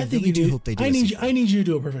 and I really do hope they do. I need you to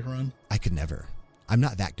do a perfect run. I could never. I'm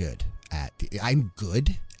not that good at I'm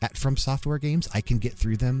good at From Software games. I can get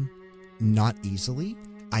through them, not easily.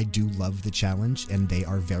 I do love the challenge, and they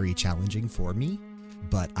are very challenging for me,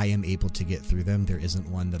 but I am able to get through them. There isn't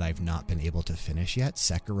one that I've not been able to finish yet.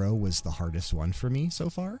 Sekiro was the hardest one for me so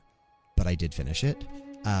far, but I did finish it.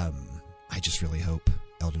 I just really hope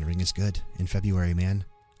Elden Ring is good in February, man.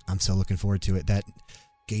 I'm so looking forward to it. That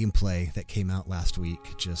gameplay that came out last week,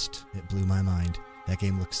 it blew my mind. That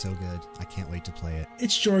game looks so good. I can't wait to play it.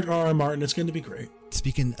 It's George R.R. Martin. It's going to be great.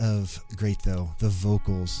 Speaking of great, though, the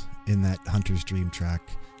vocals in that Hunter's Dream track,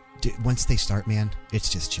 once they start, man, it's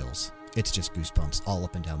just chills. It's just goosebumps all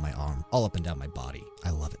up and down my arm, all up and down my body.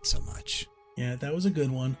 I love it so much. Yeah, that was a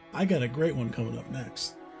good one. I got a great one coming up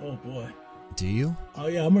next. Oh, boy. Do you? Oh,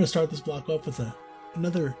 yeah. I'm going to start this block off with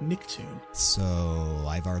another Nicktoon. So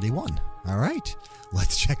I've already won. All right.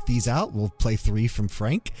 Let's check these out. We'll play 3 from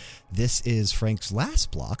Frank. This is Frank's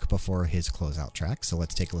last block before his closeout track. So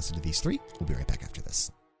let's take a listen to these 3. We'll be right back after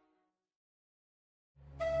this.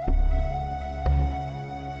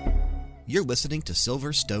 You're listening to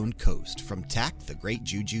Silverstone Coast from Tak the Great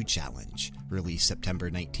Juju Challenge. Released September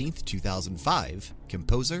 19th, 2005.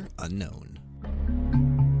 Composer unknown.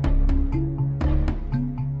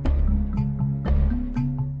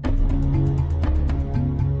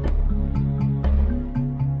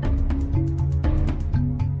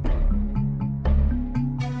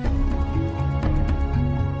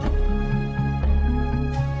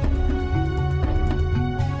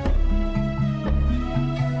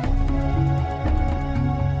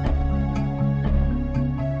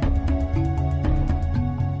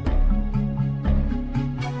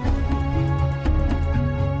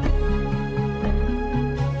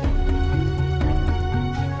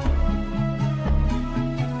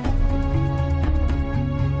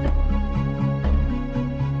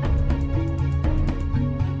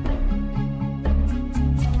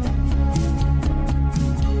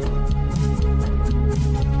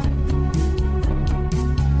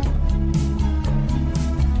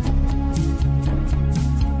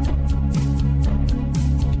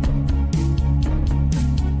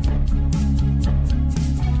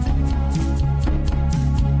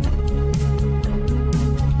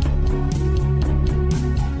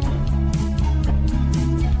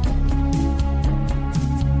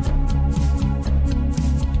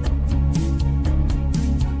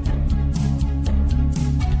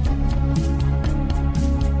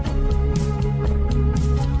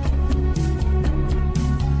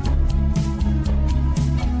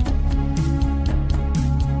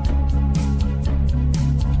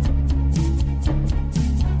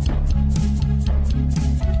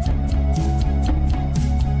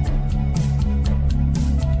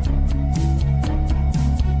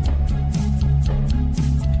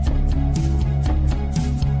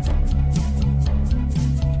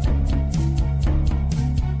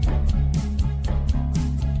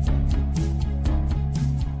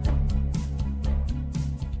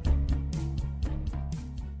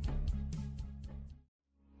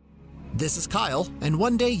 This is Kyle, and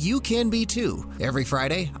one day you can be too. Every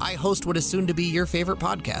Friday, I host what is soon to be your favorite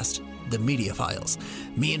podcast, The Media Files.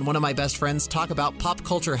 Me and one of my best friends talk about pop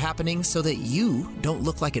culture happenings so that you don't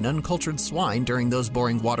look like an uncultured swine during those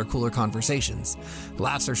boring water cooler conversations.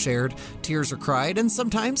 Laughs are shared, tears are cried, and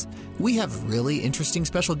sometimes we have really interesting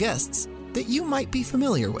special guests that you might be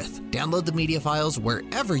familiar with. Download The Media Files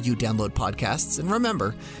wherever you download podcasts, and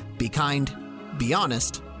remember, be kind, be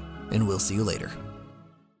honest, and we'll see you later.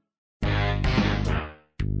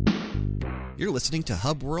 You're listening to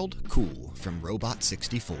Hub World Cool from Robot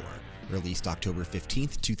 64, released October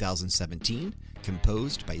 15th, 2017,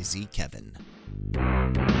 composed by Z. Kevin.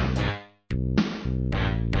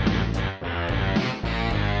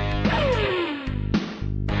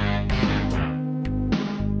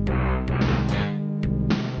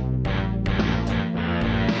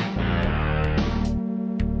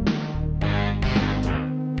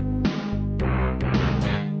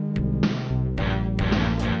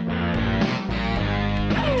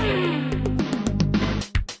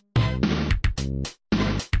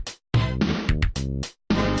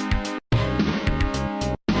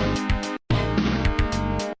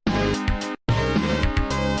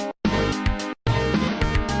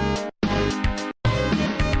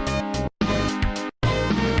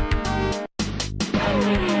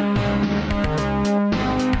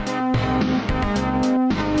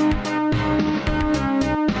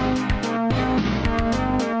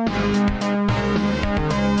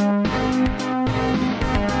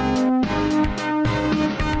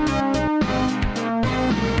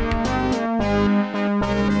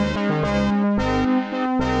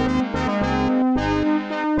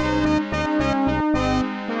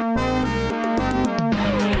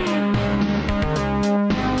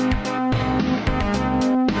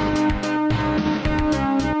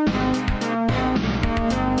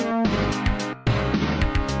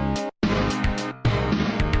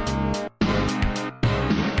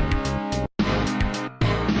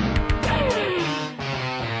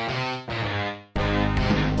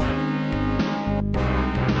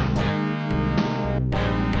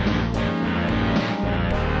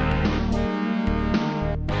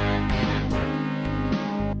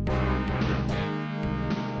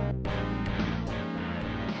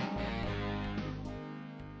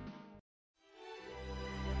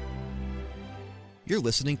 You're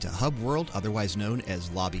listening to Hub World, otherwise known as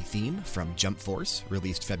Lobby Theme, from Jump Force,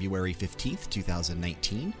 released February 15th,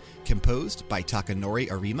 2019, composed by Takanori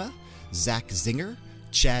Arima, Zach Zinger,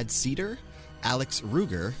 Chad Cedar, Alex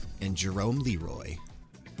Ruger, and Jerome Leroy.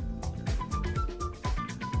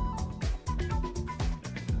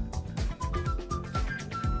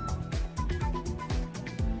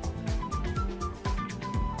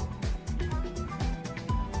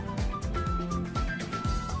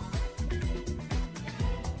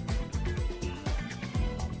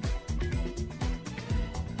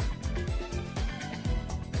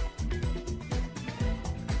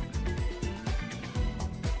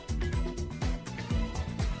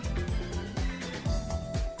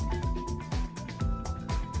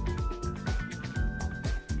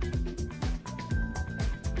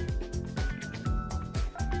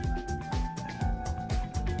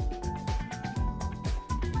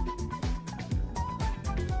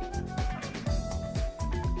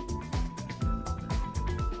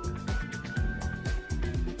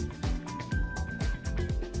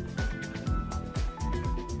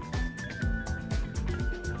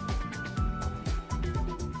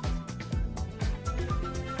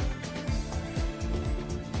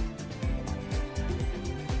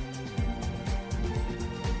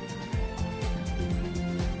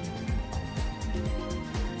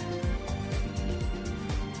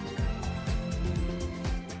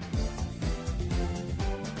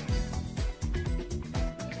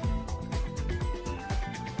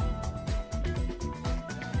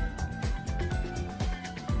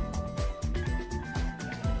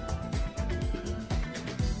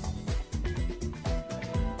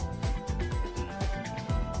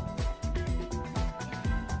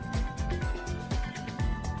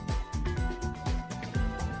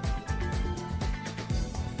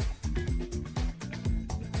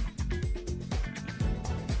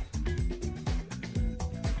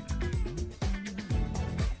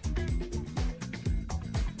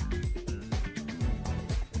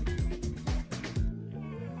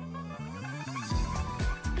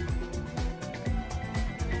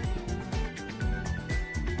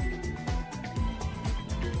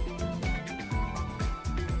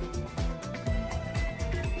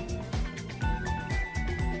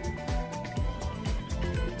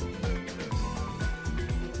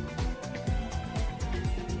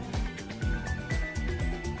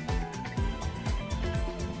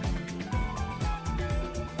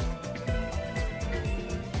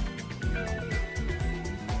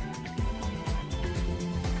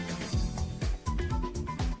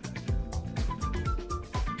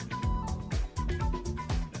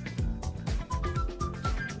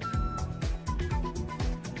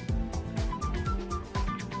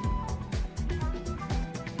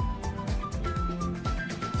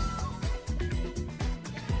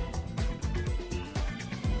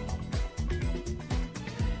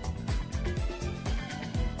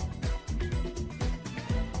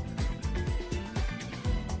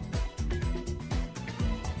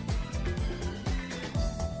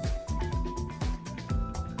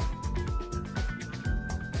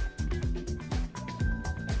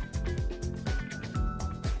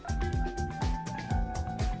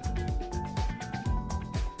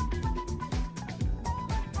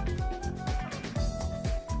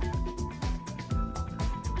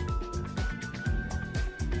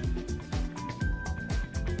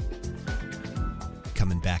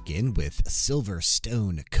 back in with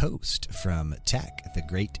Silverstone Coast from Tech, the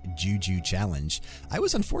Great Juju Challenge. I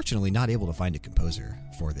was unfortunately not able to find a composer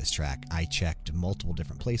for this track. I checked multiple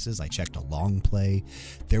different places. I checked a long play.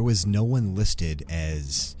 There was no one listed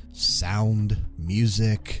as sound,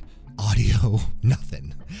 music, audio,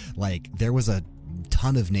 nothing. Like, there was a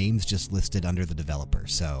ton of names just listed under the developer,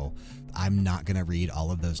 so I'm not going to read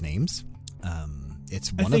all of those names.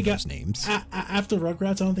 It's one of those names. After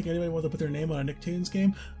Rugrats, I don't think anybody wanted to put their name on a Nicktoons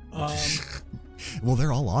game. Well,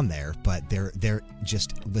 they're all on there, but they're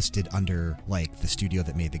just listed under like the studio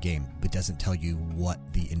that made the game. It doesn't tell you what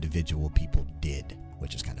the individual people did,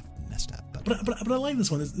 which is kind of messed up. But I like this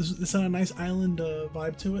one. This had a nice island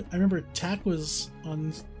vibe to it. I remember TAC was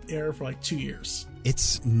on air for like 2 years.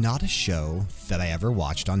 It's not a show that I ever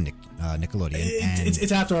watched on Nickelodeon.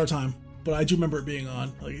 It's after our time. But I do remember it being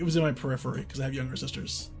on. Like, it was in my periphery because I have younger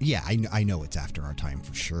sisters. Yeah, I know it's after our time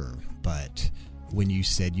for sure. But when you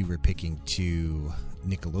said you were picking 2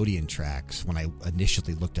 Nickelodeon tracks, when I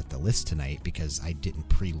initially looked at the list tonight, because I didn't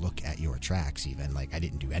pre-look at your tracks even, like I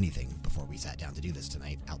didn't do anything before we sat down to do this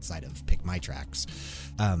tonight outside of pick my tracks,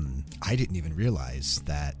 I didn't even realize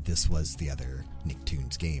that this was the other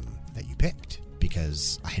Nicktoons game that you picked,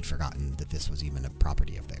 because I had forgotten that this was even a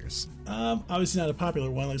property of theirs. Obviously not a popular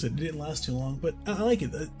one. Like I said, it didn't last too long, but I like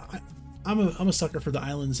it. I'm a sucker for the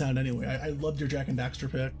island sound anyway. I loved your Jack and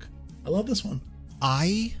Daxter pick. I love this one.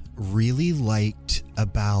 I really liked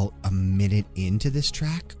about a minute into this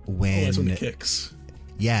track when that's when it kicks.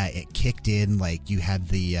 Yeah, it kicked in. Like you had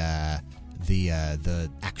the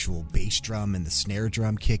actual bass drum and the snare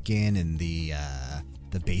drum kick in, and the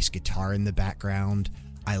bass guitar in the background.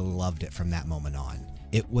 I loved it from that moment on.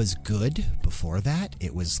 It was good before that.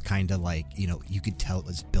 It was kind of like, you could tell it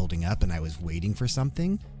was building up and I was waiting for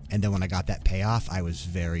something. And then when I got that payoff, I was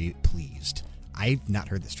very pleased. I've not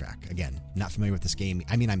heard this track. Again, not familiar with this game.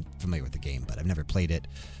 I mean, I'm familiar with the game, but I've never played it.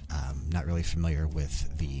 Not really familiar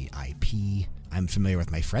with the IP. I'm familiar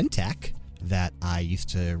with my friend Tech that I used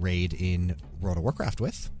to raid in World of Warcraft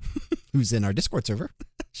with, who's in our Discord server.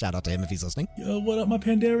 Shout out to him if he's listening. Yo, what up, my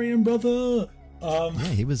Pandarian brother? Yeah,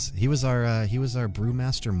 he was our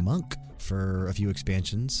brewmaster monk for a few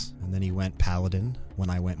expansions, and then he went paladin when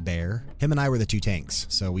I went bear. Him and I were the 2 tanks,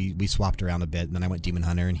 so we swapped around a bit. And then I went demon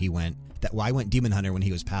hunter, and he went. I went demon hunter when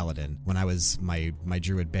he was paladin. When I was my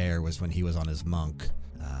druid bear was when he was on his monk.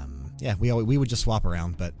 Yeah, we would just swap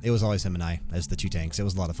around, but it was always him and I as the 2 tanks. It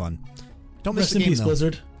was a lot of fun. Don't miss the game, though. Rest in peace,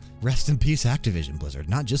 Blizzard. Rest in peace, Activision Blizzard.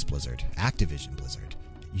 Not just Blizzard, Activision Blizzard.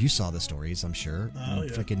 You saw the stories, I'm sure. Oh,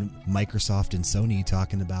 yeah. Freaking Microsoft and Sony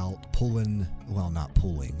talking about not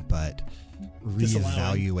pulling, but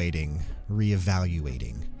reevaluating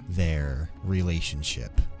their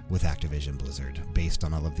relationship with Activision Blizzard based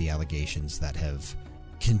on all of the allegations that have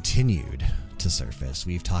continued to surface.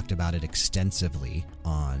 We've talked about it extensively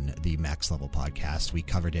on the Max Level podcast. We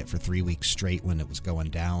covered it for 3 weeks straight when it was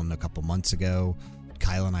going down a couple months ago.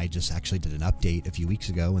 Kyle and I just actually did an update a few weeks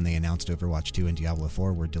ago when they announced Overwatch 2 and Diablo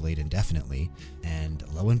 4 were delayed indefinitely. And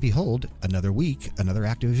lo and behold, another week, another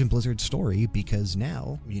Activision Blizzard story, because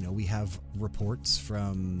now, we have reports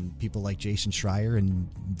from people like Jason Schreier and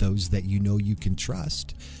those that you can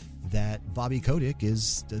trust that Bobby Kotick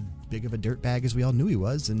is as big of a dirtbag as we all knew he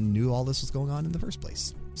was and knew all this was going on in the first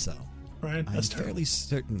place. So Right, I'm fairly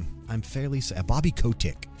certain Bobby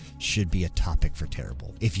Kotick should be a topic for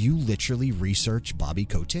Terrible. If you literally research Bobby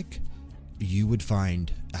Kotick, you would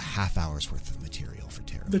find a half hour's worth of material for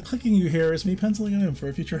Terrible. The clicking you hear is me penciling him in for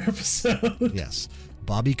a future episode. Yes,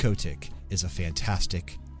 Bobby Kotick is a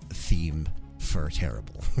fantastic theme for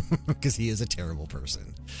Terrible because he is a terrible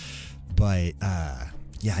person. But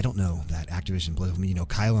yeah, I don't know that Activision Blizzard.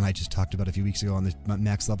 Kyle and I just talked about a few weeks ago on the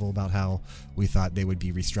Max Level about how we thought they would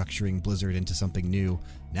be restructuring Blizzard into something new.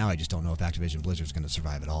 Now I just don't know if Activision Blizzard's going to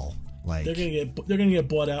survive at all. Like they're gonna get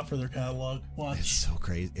bought out for their catalog. Watch. It's so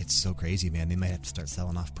crazy. It's so crazy, man. They might have to start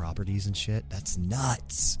selling off properties and shit. That's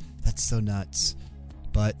nuts. That's so nuts.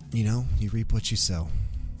 But you reap what you sow.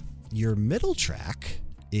 Your middle track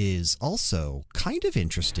is also kind of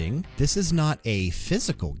interesting. This is not a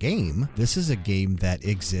physical game. This is a game that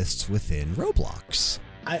exists within Roblox.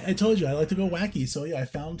 I told you I like to go wacky, so yeah, I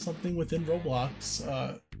found something within Roblox.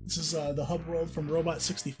 This is the hub world from Robot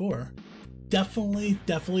 64.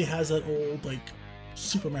 Definitely has that old like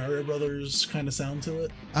Super Mario Brothers kind of sound to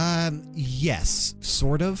it. Yes,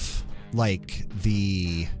 sort of like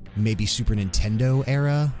the maybe Super Nintendo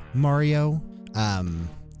era Mario.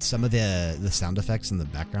 Some of the sound effects in the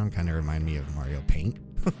background kind of remind me of Mario Paint.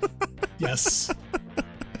 Yes.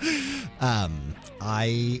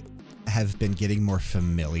 I have been getting more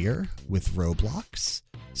familiar with Roblox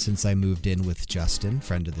since I moved in with Justin,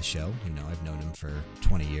 friend of the show. You know, I've known him for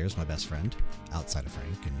 20 years, my best friend, outside of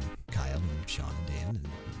Frank and Kyle and Sean and Dan and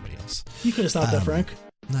everybody else. You could have stopped that, Frank.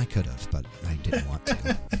 I could have, but I didn't want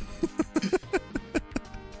to.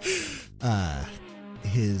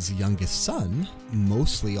 His youngest son,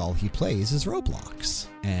 mostly all he plays is Roblox,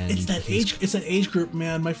 and It's that age group,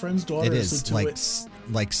 man. My friend's daughter it is is into like it.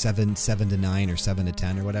 like 7 to 9 or 7 to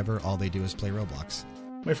 10 or whatever. All they do is play Roblox.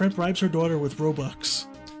 My friend bribes her daughter with Robux.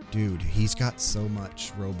 Dude, he's got so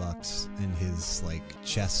much Robux in his like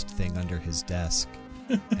chest thing under his desk,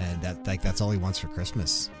 and that's all he wants for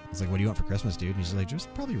Christmas. It's like, what do you want for Christmas, dude? And he's like,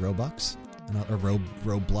 just probably Robux, or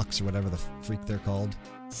Roblox or whatever the freak they're called.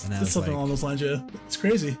 And I was Something like, along those lines, yeah. It's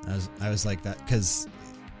crazy. I was like that because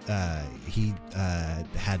he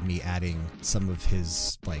had me adding some of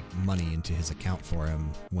his like money into his account for him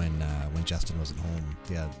when Justin wasn't home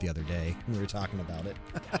the other day. We were talking about it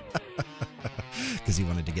because he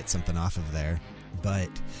wanted to get something off of there. But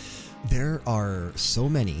there are so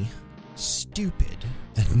many stupid,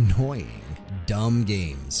 annoying, dumb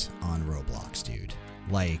games on Roblox, dude.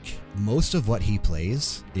 Like, most of what he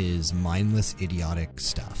plays is mindless, idiotic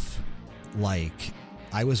stuff. Like,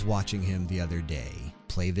 I was watching him the other day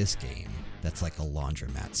play this game that's like a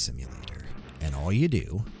laundromat simulator. And all you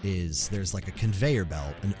do is there's like a conveyor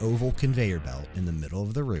belt, an oval conveyor belt in the middle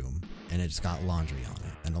of the room, and it's got laundry on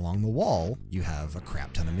it. And along the wall, you have a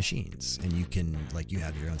crap ton of machines. And you can, like, you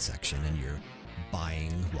have your own section and you're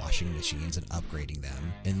buying washing machines and upgrading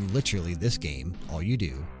them. And literally this game, all you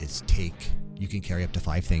do is you can carry up to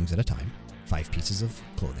 5 things at a time, 5 pieces of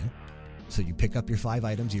clothing. So you pick up your 5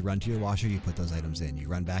 items, you run to your washer, you put those items in. You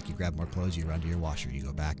run back, you grab more clothes, you run to your washer. You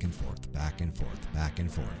go back and forth, back and forth, back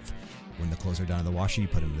and forth. When the clothes are done in the washer, you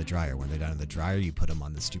put them in the dryer. When they're done in the dryer, you put them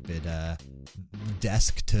on the stupid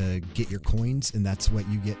desk to get your coins, and that's what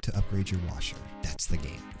you get to upgrade your washer. That's the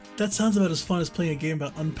game. That sounds about as fun as playing a game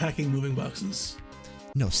about unpacking moving boxes.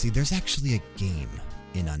 No, see, there's actually a game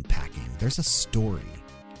in unpacking. There's a story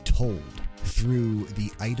told through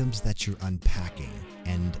the items that you're unpacking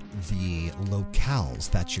and the locales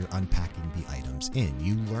that you're unpacking the items in.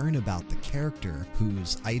 You learn about the character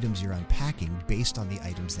whose items you're unpacking based on the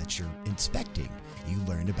items that you're inspecting. You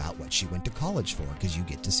learn about what she went to college for because you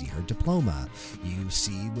get to see her diploma. You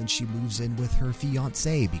see when she moves in with her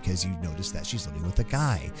fiance because you notice that she's living with a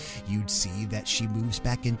guy. You'd see that she moves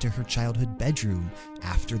back into her childhood bedroom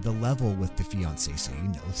after the level with the fiance, so you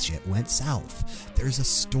know shit went south. There's a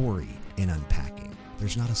story in unpacking.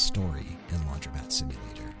 There's not a story in Laundromat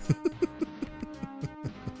Simulator.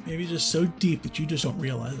 Maybe just so deep that you just don't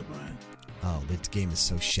realize it, Brian. Oh, this game is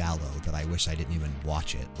so shallow that I wish I didn't even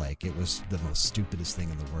watch it. Like, it was the most stupidest thing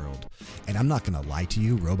in the world. And I'm not going to lie to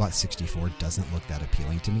you, Robot 64 doesn't look that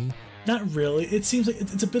appealing to me. Not really. It seems like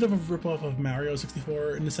it's a bit of a ripoff of Mario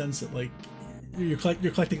 64 in the sense that, like, you're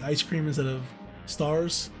collecting ice cream instead of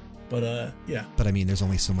stars. But, yeah. But, I mean, there's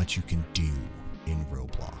only so much you can do in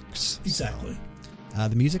Roblox. Exactly. So,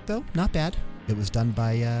 the music, though, not bad. It was done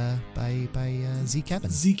by Z Kevin.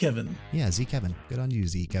 Z Kevin. Yeah, Z Kevin. Good on you,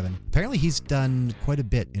 Z Kevin. Apparently, he's done quite a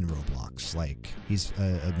bit in Roblox. Like, he's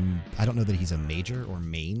I don't know that he's a major or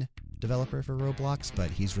main developer for Roblox, but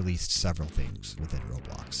he's released several things within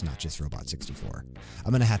Roblox, not just Robot 64.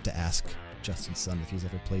 I'm gonna have to ask Justin's son if he's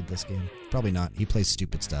ever played this game. Probably not. He plays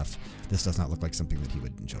stupid stuff. This does not look like something that he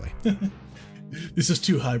would enjoy. This is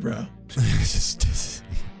too highbrow.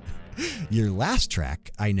 Your last track,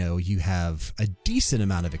 I know you have a decent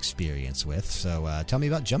amount of experience with, so tell me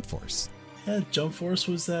about Jump Force. Yeah, Jump Force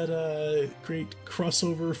was that great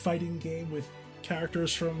crossover fighting game with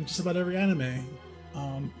characters from just about every anime.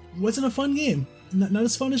 Wasn't a fun game. Not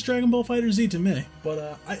as fun as Dragon Ball FighterZ to me,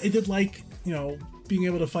 but I did like, being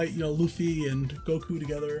able to fight, Luffy and Goku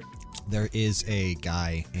together. There is a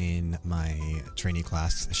guy in my training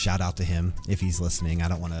class. Shout out to him if he's listening. I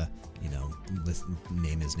don't want to,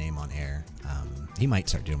 name his name on air. He might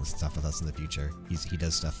start doing stuff with us in the future. He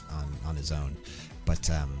does stuff on his own. But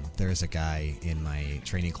there is a guy in my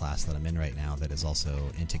training class that I'm in right now that is also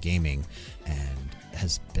into gaming and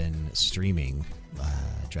has been streaming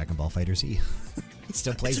Dragon Ball FighterZ.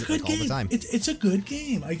 Still plays it like all the time. It's a good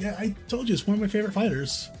game. I told you, it's one of my favorite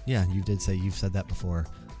fighters. Yeah, you've said that before.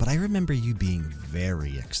 But I remember you being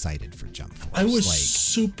very excited for Jump Force. I was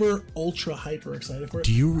super ultra hyper excited for it.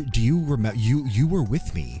 Do you remember you were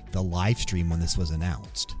with me the live stream when this was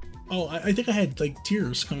announced? Oh, I think I had like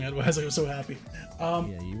tears coming out of my eyes. I was so happy.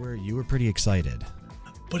 Yeah, you were pretty excited.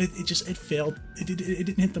 But it failed. It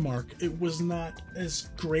didn't hit the mark. It was not as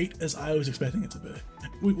great as I was expecting it to be.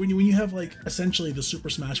 When you have like essentially the Super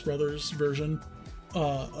Smash Brothers version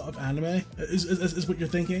of anime is what you're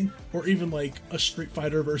thinking, or even like a Street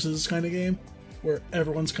Fighter versus kind of game where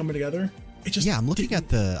everyone's coming together. It just I'm looking at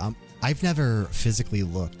the. I've never physically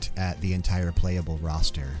looked at the entire playable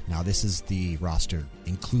roster. Now, this is the roster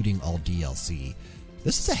including all DLC.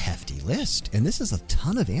 This is a hefty list, and this is a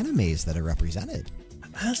ton of animes that are represented.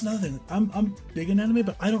 That's another thing. I'm big in anime,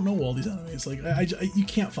 but I don't know all these animes. Like, you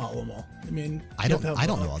can't follow them all. I mean, I don't know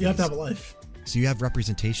all these. You have to have a life. So you have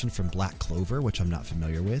representation from Black Clover, which I'm not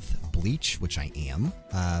familiar with, Bleach, which I am,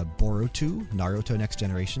 Boruto, Naruto Next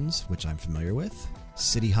Generations, which I'm familiar with,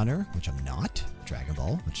 City Hunter, which I'm not, Dragon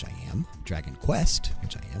Ball, which I am, Dragon Quest,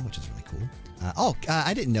 which I am, which is really cool.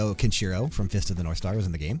 I didn't know Kenshiro from Fist of the North Star was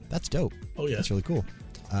in the game. That's dope. Oh, yeah. That's really cool.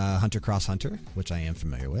 Hunter Cross Hunter, which I am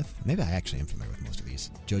familiar with. Maybe I actually am familiar with most of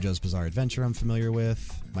these. JoJo's Bizarre Adventure, I'm familiar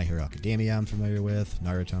with. My Hero Academia, I'm familiar with.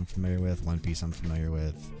 Naruto, I'm familiar with. One Piece, I'm familiar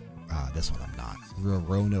with. This one I'm not.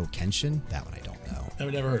 Rurouni Kenshin, that one I don't know.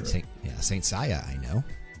 I've never heard of it. Saint Seiya, I know.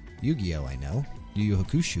 Yu-Gi-Oh, I know. Yu Yu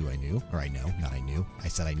Hakusho, I knew. Or I know, not I knew. I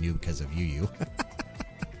said I knew because of Yu Yu.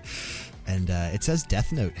 And it says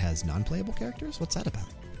Death Note has non-playable characters? What's that about?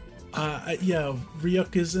 Yeah,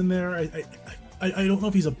 Ryuk is in there. I don't know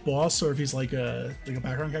if he's a boss or if he's like a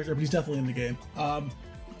background character, but he's definitely in the game.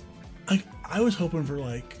 I was hoping for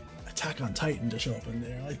like Attack on Titan to show up in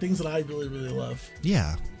there, like things that I really, really love.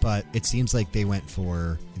 Yeah, but it seems like they went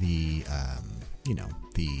for the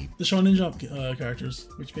the Shonen Jump characters,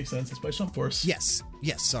 which makes sense. It's by Jump Force. Yes,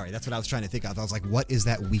 sorry, that's what I was trying to think of. I was like, what is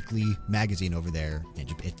that weekly magazine over there?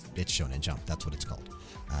 It's Shonen Jump. That's what it's called.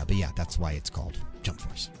 But yeah, that's why it's called Jump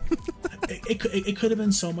Force. it could have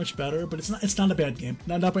been so much better, but it's not a bad game.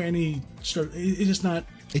 Not by any stretch. It's just not.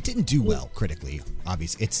 It didn't do well critically.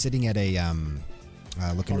 Obviously, it's sitting at a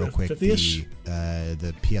looking real quick. 50-ish?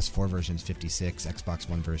 The PS4 version is 56, Xbox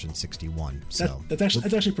One version 61. So that's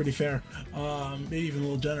actually pretty fair. Maybe even a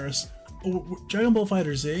little generous. Dragon Ball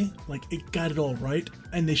Fighter Z, like it got it all right,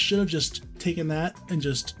 and they should have just taken that and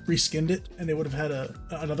just reskinned it, and they would have had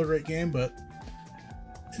another great game. But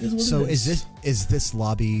it is what so it is this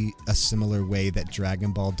lobby a similar way that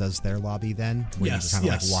Dragon Ball does their lobby then? Where Yes, you're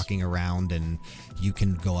kind of yes. like walking around and you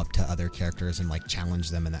can go up to other characters and like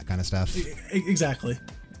challenge them and that kind of stuff. Exactly.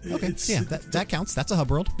 Okay, that counts. That's a hub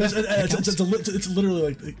world. It's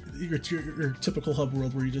literally like your typical hub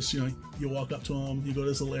world where you just you walk up to them, you go to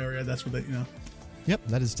this little area. That's where they Yep,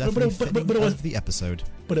 that is definitely but it was the episode.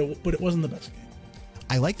 But it wasn't the best game.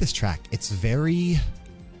 I like this track. It's very.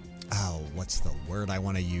 Oh, what's the word I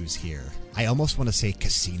want to use here? I almost want to say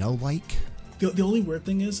casino-like. The only weird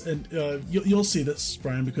thing is, and you'll see this,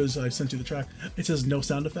 Brian, because I sent you the track. It says no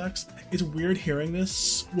sound effects. It's weird hearing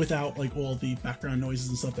this without like all the background noises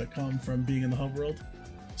and stuff that come from being in the hub world.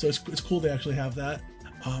 So it's cool they actually have that.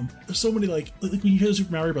 There's so many like when you hear the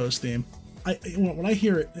Super Mario Bros. Theme, when I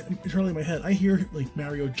hear it internally in my head, I hear like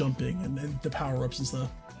Mario jumping and the power-ups and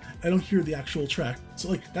stuff. I don't hear the actual track. So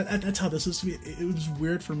like that's how this is to me. It was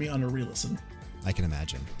weird for me on a re-listen. I can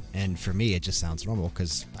imagine. And for me, it just sounds normal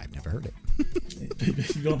because I've never heard it.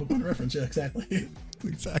 You don't have a point of reference. Yeah, exactly.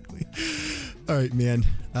 Exactly. All right, man.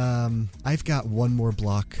 I've got one more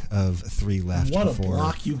block of 3 left. What before... a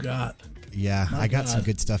block you got. Yeah, My I got God. some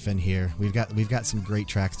good stuff in here. We've got some great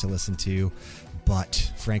tracks to listen to,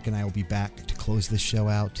 but Frank and I will be back to close this show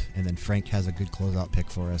out, and then Frank has a good closeout pick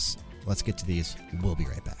for us. Let's get to these. We'll be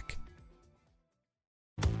right back.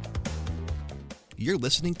 You're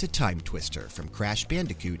listening to Time Twister from Crash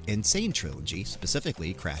Bandicoot Insane Trilogy,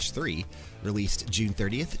 specifically Crash 3, released June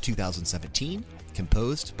 30th, 2017,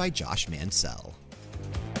 composed by Josh Mansell.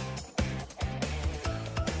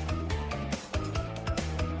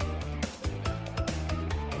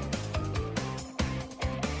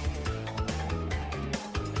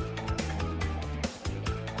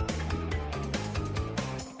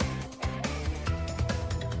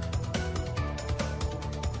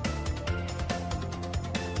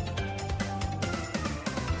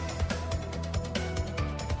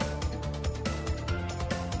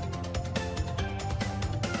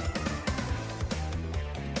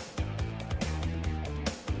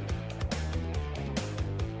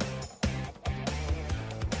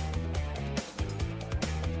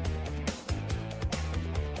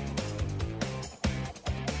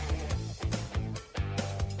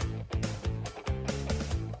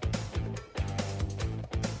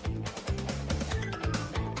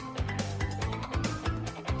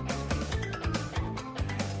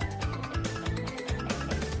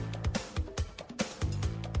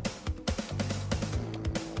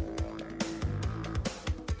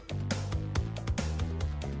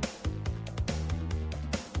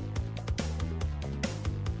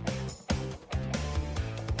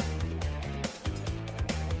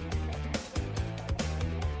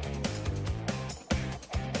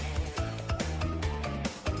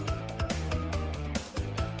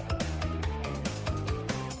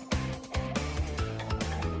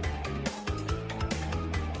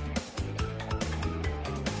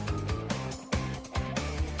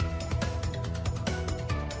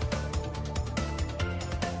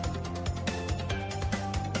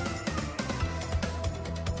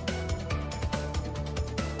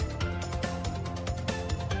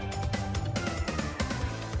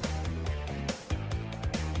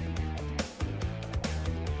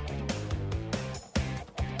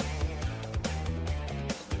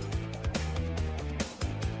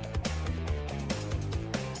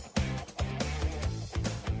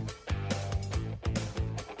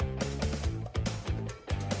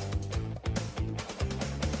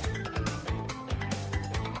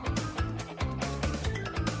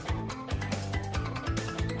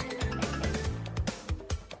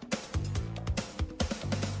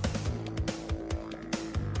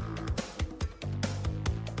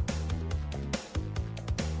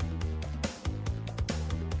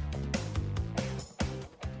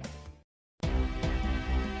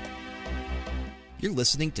 You're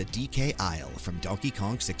listening to DK Isle from Donkey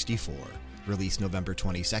Kong 64, released November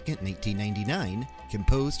 22nd, 1999,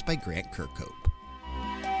 composed by Grant Kirkhope.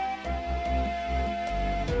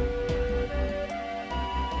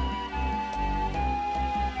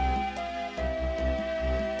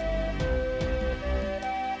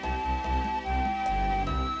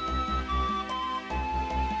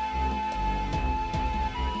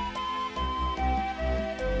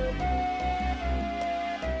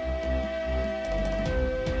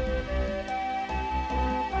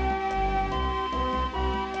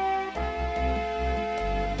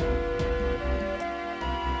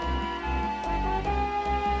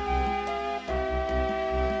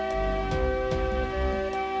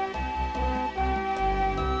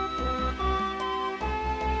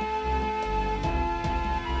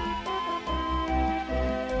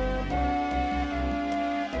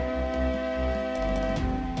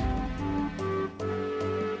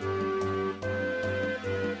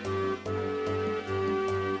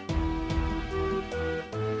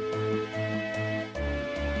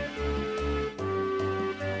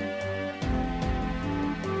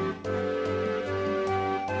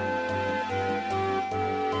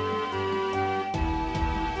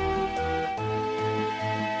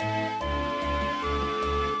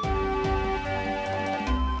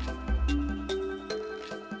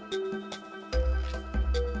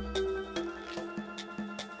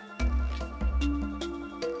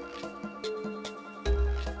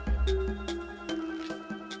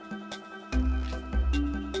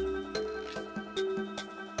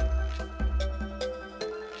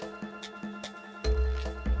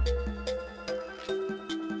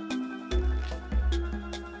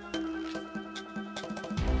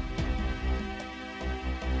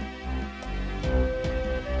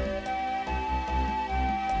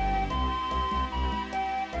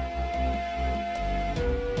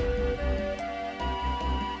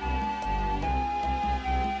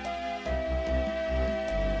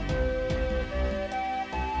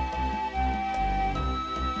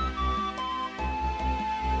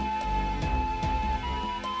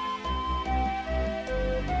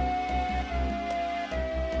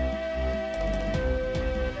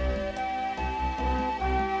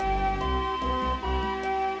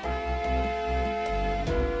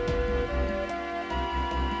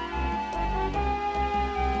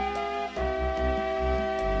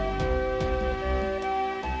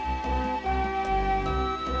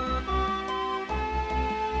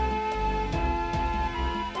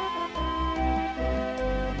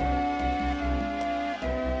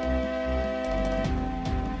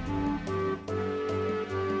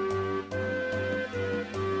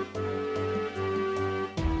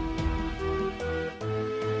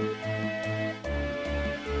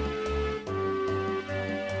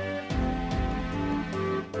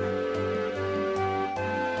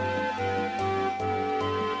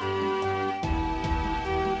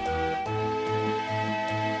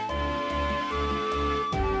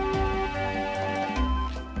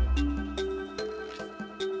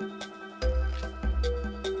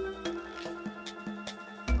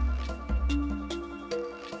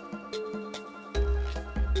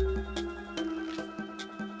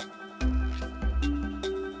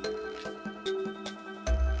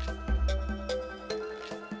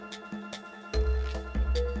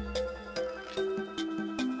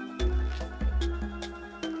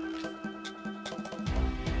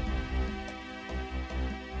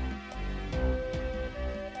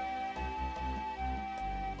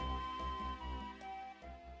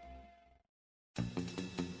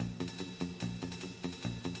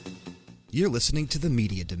 You're listening to The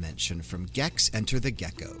Media Dimension from Gex Enter the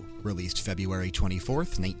Gecko, released February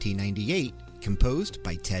 24th, 1998, composed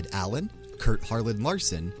by Ted Allen, Kurt Harlan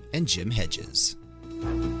Larson, and Jim Hedges.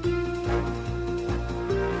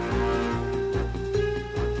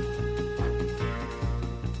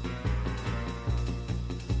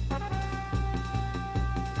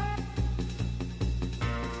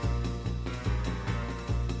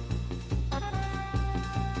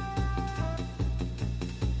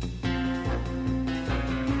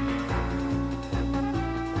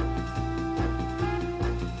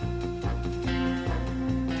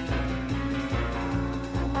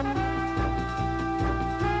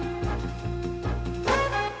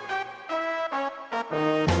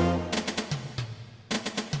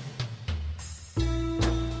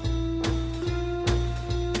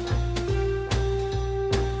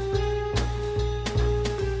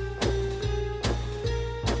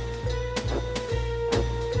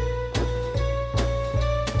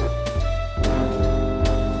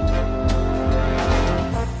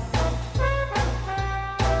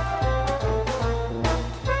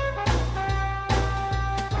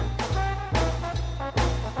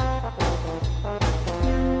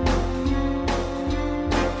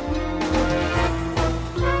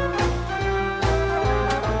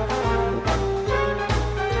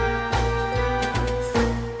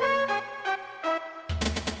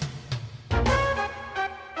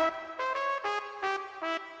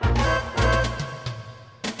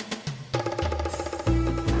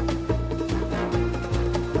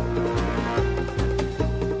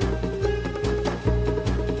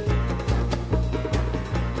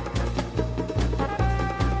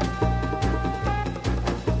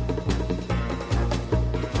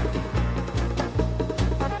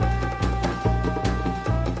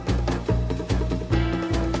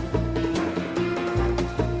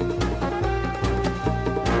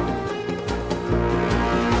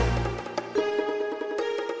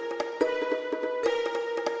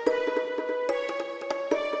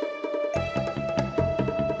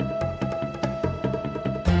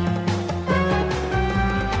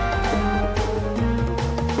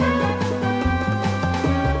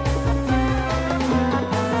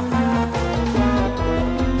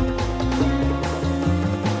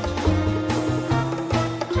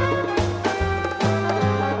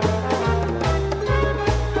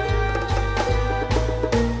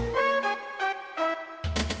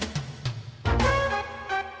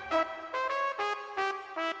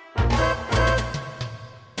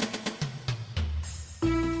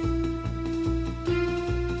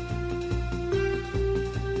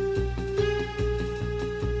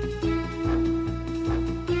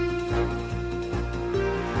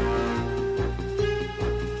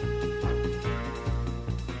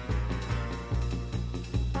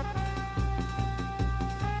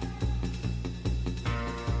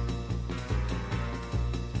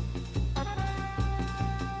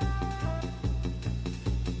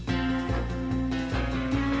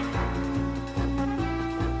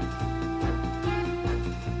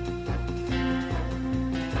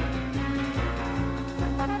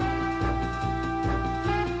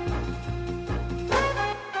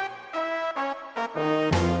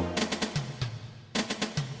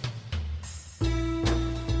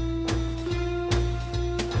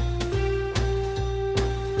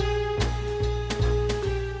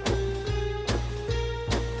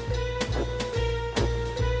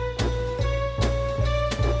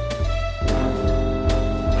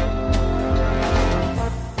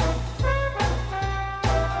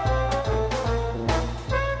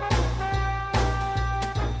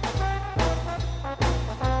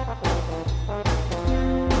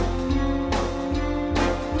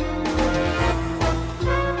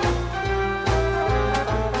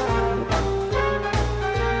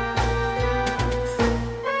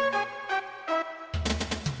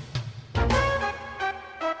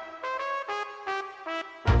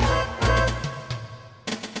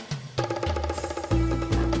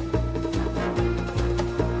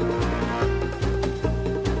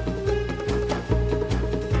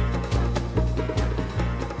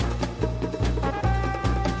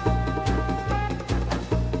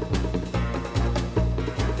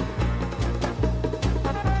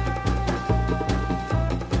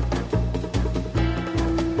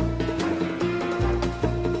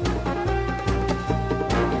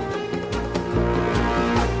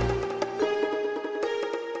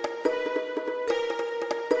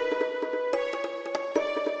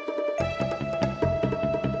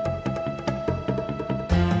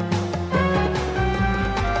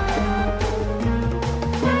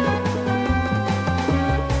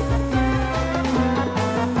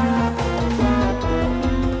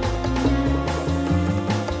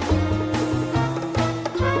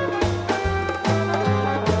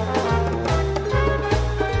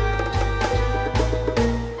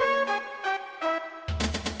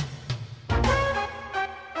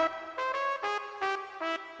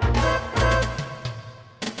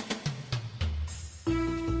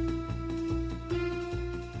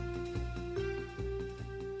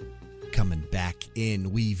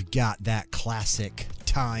 in, we've got that classic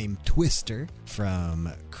Time Twister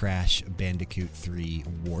from Crash Bandicoot 3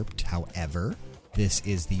 Warped. However, this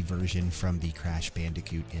is the version from the Crash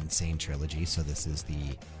Bandicoot Insane Trilogy, so this is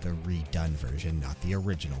the redone version, not the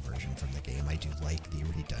original version from the game. I do like the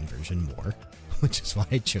redone version more, which is why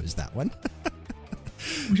I chose that one.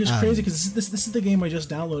 Which is crazy because this is the game I just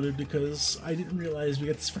downloaded because I didn't realize we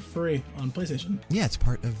get this for free on PlayStation. Yeah, it's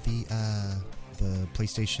part of the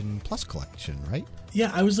PlayStation Plus collection, right?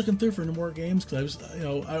 Yeah, I was looking through for more games because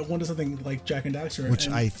I wanted something like Jak and Daxter, which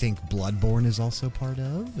I think Bloodborne is also part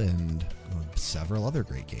of, and several other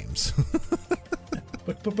great games.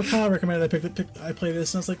 But Kyle recommended I play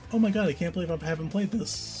this, and I was like, oh my god, I can't believe I haven't played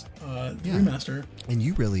this remaster. And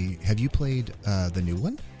have you played the new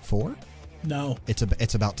one, 4? No.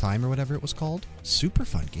 It's About Time or whatever it was called. Super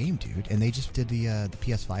fun game, dude. And they just did the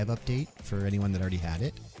PS5 update for anyone that already had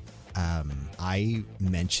it. I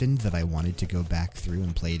mentioned that I wanted to go back through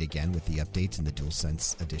and play it again with the updates and the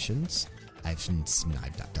DualSense editions. I've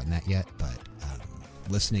not done that yet, but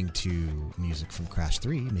listening to music from Crash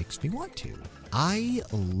 3 makes me want to. I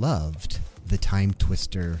loved the Time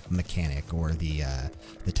Twister mechanic, or the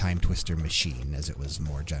Time Twister machine, as it was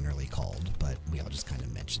more generally called, but we all just kind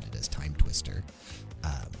of mentioned it as Time Twister.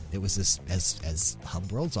 It was this, as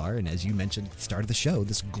hub worlds are, and as you mentioned at the start of the show,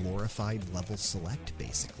 this glorified level select,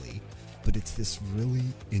 basically. But it's this really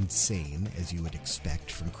insane, as you would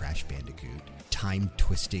expect from Crash Bandicoot,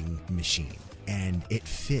 time-twisting machine. And it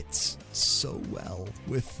fits so well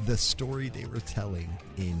with the story they were telling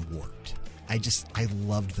in Warped. I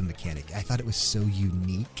loved the mechanic. I thought it was so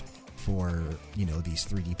unique for, these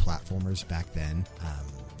 3D platformers back then.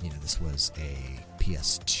 This was a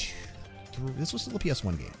PS2. This was still a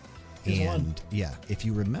PS1 game. And yeah, if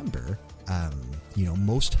you remember,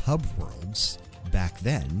 most hub worlds back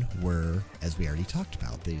then were, as we already talked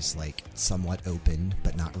about, these like somewhat open,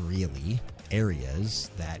 but not really, areas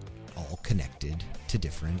that all connected to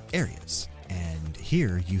different areas. And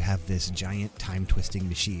here you have this giant time-twisting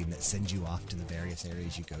machine that sends you off to the various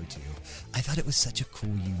areas you go to. I thought it was such a cool,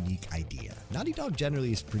 unique idea. Naughty Dog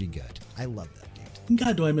generally is pretty good. I love that dude.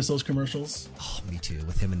 God, do I miss those commercials. Oh, me too.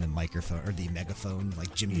 With him in the microphone, or the megaphone,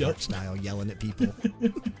 like Jimmy Hart style, yelling at people.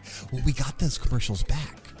 Well, we got those commercials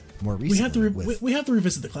back more recently. We have to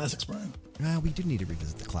revisit the classics, Brian. We do need to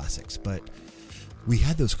revisit the classics, but we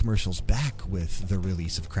had those commercials back with the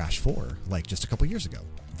release of Crash 4, like just a couple years ago.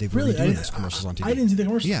 They've really doing those commercials on TV. I didn't see the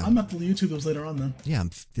commercials. Yeah. I'm going to have to YouTube those later on then. Yeah,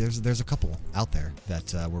 there's a couple out there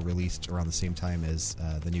that were released around the same time as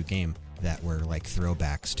the new game that were like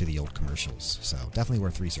throwbacks to the old commercials. So definitely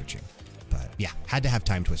worth researching. But yeah, had to have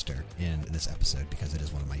Time Twister in this episode because it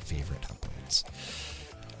is one of my favorite hub worlds.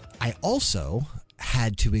 I also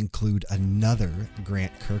had to include another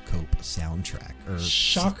Grant Kirkhope soundtrack.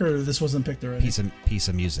 Shocker, this wasn't picked already. Piece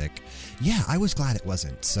of music. Yeah, I was glad it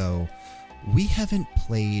wasn't. So we haven't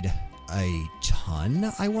played a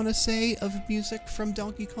ton, I want to say, of music from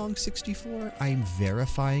Donkey Kong 64. I'm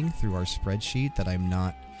verifying through our spreadsheet that I'm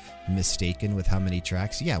not mistaken with how many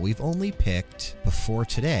tracks. Yeah, we've only picked, before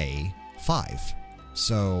today, 5.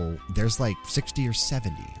 So there's like 60 or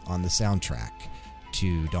 70 on the soundtrack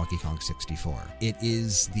to Donkey Kong 64. It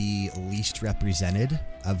is the least represented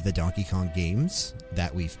of the Donkey Kong games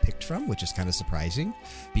that we've picked from, which is kind of surprising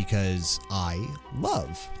because I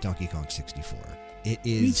love Donkey Kong 64. It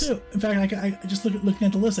is... Me too. In fact, I just looking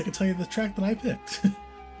at the list, I can tell you the track that I picked.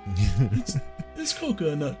 It's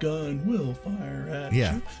Coconut Gun will fire at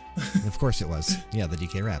you. Of course it was. Yeah, the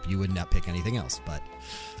DK rap. You would not pick anything else, but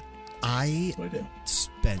I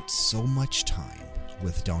spent so much time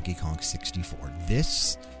with Donkey Kong 64.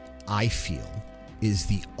 This, I feel, is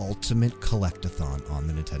the ultimate collectathon on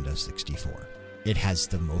the Nintendo 64. It has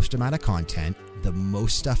the most amount of content, the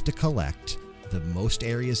most stuff to collect, the most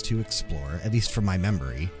areas to explore, at least from my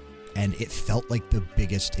memory, and it felt like the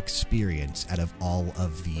biggest experience out of all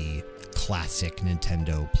of the classic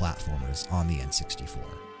Nintendo platformers on the N64.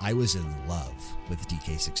 I was in love with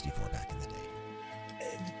DK64 back in the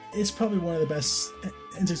day. It's probably one of the best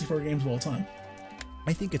N64 games of all time.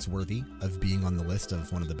 I think it's worthy of being on the list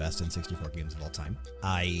of one of the best N64 games of all time.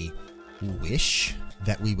 I wish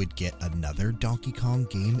that we would get another Donkey Kong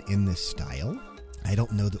game in this style. I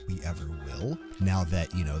don't know that we ever will, now that,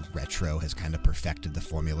 Retro has kind of perfected the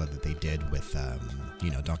formula that they did with,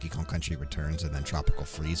 Donkey Kong Country Returns and then Tropical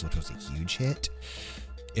Freeze, which was a huge hit.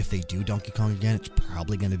 If they do Donkey Kong again, it's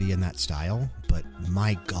probably going to be in that style, but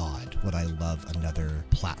my God, would I love another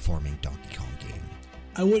platforming Donkey Kong game.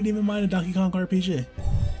 I wouldn't even mind a Donkey Kong RPG.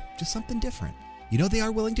 Just something different. you know, they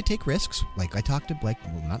are willing to take risks. Like I talked to,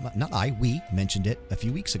 we mentioned it a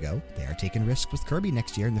few weeks ago. They are taking risks with Kirby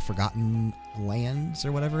next year in the Forgotten Lands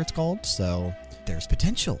or whatever it's called. So there's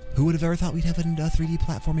potential. Who would have ever thought we'd have a 3D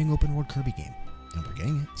platforming open world Kirby game? And we're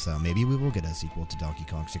getting it. So maybe we will get a sequel to Donkey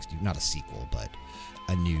Kong 60. Not a sequel, but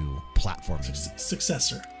a new platforming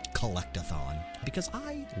successor. Collectathon. Because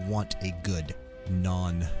I want a good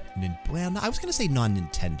I was going to say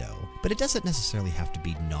non-Nintendo, but it doesn't necessarily have to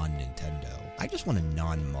be non-Nintendo. I just want a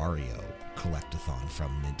non-Mario collectathon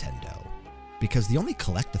from Nintendo. Because the only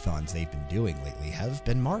collectathons they've been doing lately have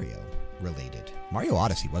been Mario related. Mario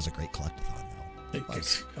Odyssey was a great collectathon, though.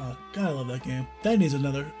 God, I love that game. That needs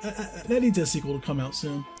that needs a sequel to come out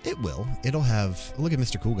soon. It will. It'll have, look at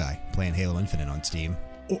Mr. Cool Guy playing Halo Infinite on Steam.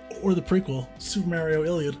 Or the prequel, Super Mario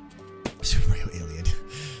Iliad. Super Mario Iliad.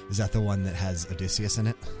 Is that the one that has Odysseus in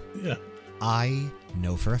it? Yeah. I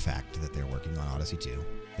know for a fact that they're working on Odyssey 2.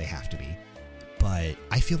 They have to be. But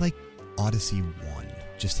I feel like Odyssey 1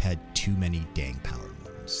 just had too many dang power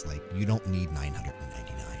moons. Like, you don't need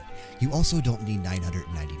 999. You also don't need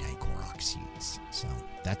 999 Korok seeds. So,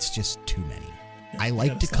 that's just too many. Yeah, I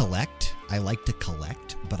like to collect,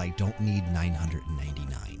 but I don't need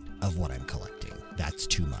 999 of what I'm collecting. That's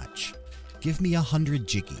too much. Give me 100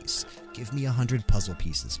 Jiggies. Give me 100 puzzle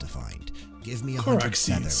pieces to find. Give me 100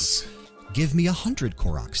 feathers. Give me 100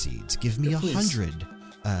 Korok seeds. Give me 100.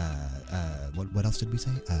 What else did we say?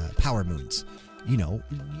 Power moons. You know,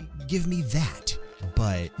 give me that,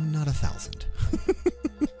 but not 1,000.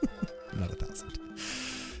 Not 1,000.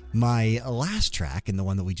 My last track, and the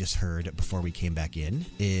one that we just heard before we came back in,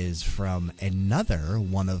 is from another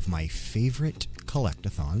one of my favorite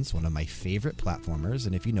collectathons, one of my favorite platformers,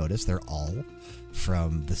 and if you notice, they're all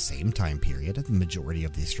from the same time period. The majority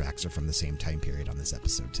of these tracks are from the same time period on this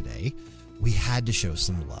episode today. We had to show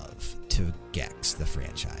some love to Gex, the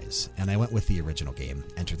franchise, and I went with the original game,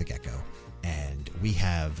 Enter the Gecko. And we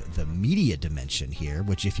have the media dimension here,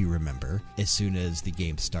 which if you remember, as soon as the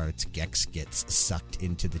game starts, Gex gets sucked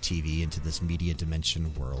into the TV, into this media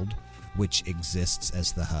dimension world, which exists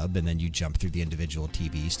as the hub, and then you jump through the individual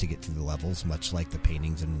TVs to get through the levels, much like the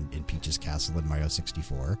paintings in Peach's Castle in Mario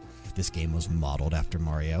 64. This game was modeled after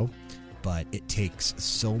Mario, but it takes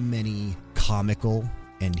so many comical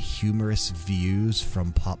and humorous views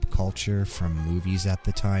from pop culture, from movies at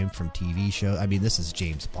the time, from TV shows. I mean, this is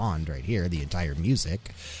James Bond right here, the entire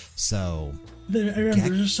music. So I remember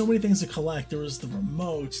there's just so many things to collect. There was the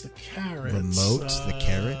remotes, the carrots.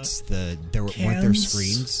 Weren't there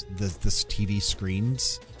screens, the TV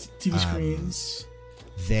screens. TV screens.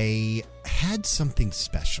 They had something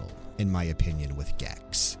special, in my opinion, with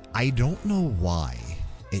Gex. I don't know why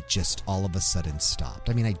it just all of a sudden stopped.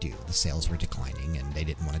 I mean, I do. The sales were declining and they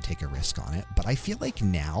didn't want to take a risk on it. But I feel like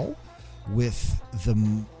now, with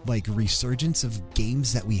the resurgence of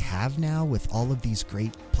games that we have now, with all of these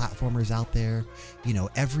great platformers out there, you know,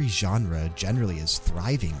 every genre generally is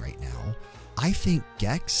thriving right now. I think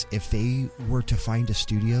Gex, if they were to find a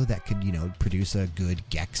studio that could, you know, produce a good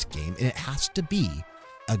Gex game, and it has to be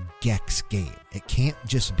a Gex game. It can't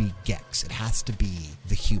just be Gex. It has to be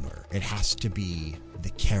the humor. It has to be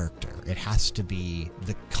the character. It has to be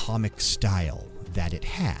the comic style that it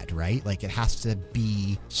had, right? Like, it has to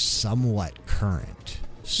be somewhat current.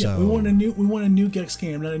 So yeah, we want a new Gex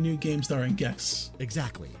game, not a new game starring Gex.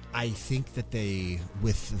 Exactly. I think that they,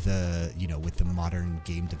 with the modern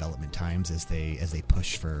game development times, as they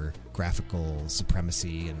push for graphical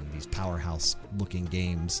supremacy and these powerhouse looking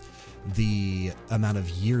games, the amount of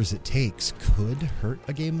years it takes could hurt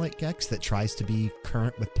a game like Gex that tries to be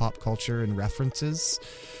current with pop culture and references.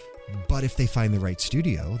 But if they find the right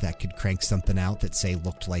studio that could crank something out that, say,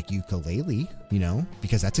 looked like Yooka-Laylee, you know,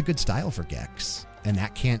 because that's a good style for Gex, and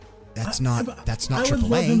that's not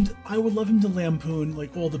AAA. I would love him to lampoon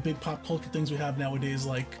like all the big pop culture things we have nowadays,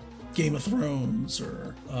 like Game of Thrones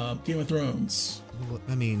or Game of Thrones.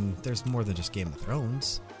 I mean, there's more than just Game of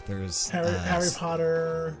Thrones. There's Harry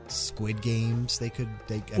Potter, Squid Games.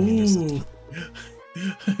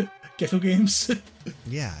 Gecko Games.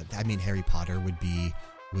 Yeah, I mean, Harry Potter would be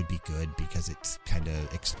good because it's kind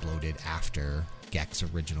of exploded after Gex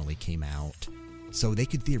originally came out. So they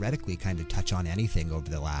could theoretically kind of touch on anything over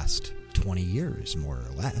the last 20 years, more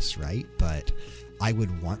or less, right? But I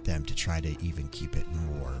would want them to try to even keep it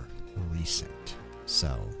more recent.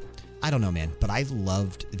 So I don't know, man, but I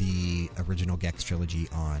loved the original Gex trilogy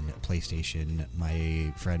on PlayStation.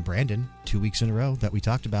 My friend Brandon, 2 weeks in a row that we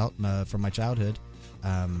talked about from my childhood.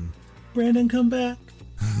 Brandon, come back.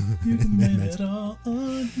 You can blame it all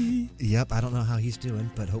on me. Yep, I don't know how he's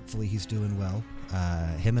doing, but hopefully he's doing well.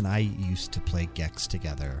 Him and I used to play Gex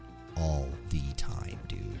together all the time,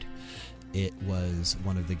 dude. It was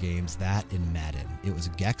one of the games that in Madden. It was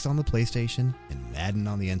Gex on the PlayStation and Madden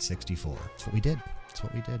on the N64. That's what we did.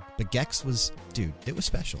 But Gex was, dude, it was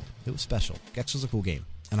special. Gex was a cool game.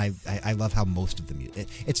 And I love how most of the music,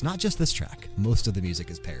 it's not just this track. Most of the music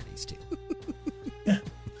is parodies too. Yeah.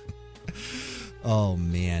 Oh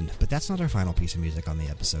man, but that's not our final piece of music on the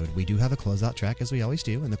episode. We do have a closeout track as we always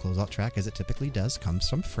do, and the closeout track, as it typically does, comes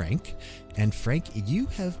from Frank. And Frank, you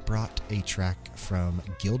have brought a track from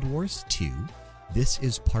Guild Wars 2. This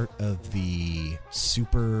is part of the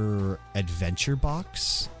Super Adventure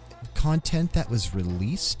Box content that was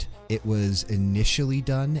released. It was initially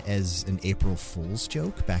done as an April Fool's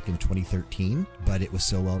joke back in 2013, but it was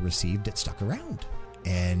so well received it stuck around.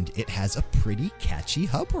 And it has a pretty catchy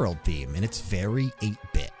hub world theme, and it's very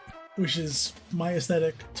 8-bit. Which is my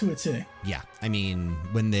aesthetic to a T. Yeah, I mean,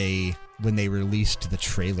 when they released the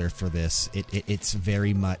trailer for this, it's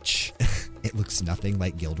very much, it looks nothing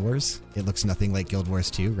like Guild Wars. It looks nothing like Guild Wars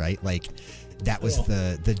 2, right? Like, that was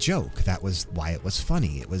the joke. That was why it was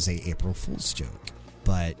funny. It was a April Fool's joke.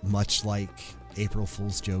 But much like April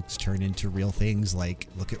Fool's jokes turn into real things, like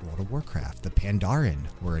look at World of Warcraft. The Pandaren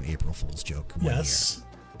were an April Fool's joke one year,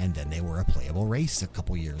 and then they were a playable race a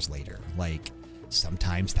couple years later. Like,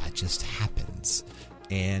 sometimes that just happens.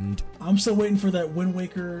 And I'm still waiting for that Wind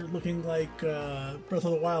Waker looking like Breath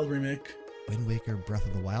of the Wild remake. Wind Waker Breath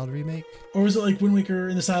of the Wild remake? Or was it like Wind Waker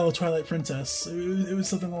in the style of Twilight Princess? It was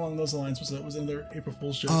something along those lines. Was another April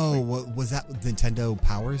Fool's joke. Oh, was that Nintendo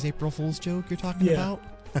Power's April Fool's joke you're talking about?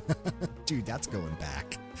 Dude, that's going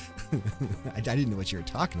back. I didn't know what you were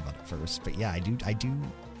talking about at first, but yeah, I do.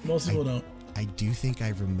 Most people don't. I do think I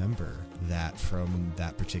remember that from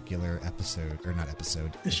that particular episode, or not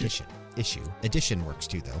episode, issue. Edition works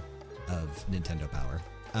too, though, of Nintendo Power.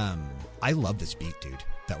 I love this beat, dude,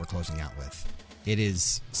 that we're closing out with. It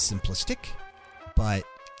is simplistic, but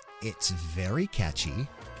it's very catchy,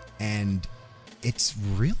 and it's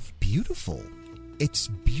really beautiful. It's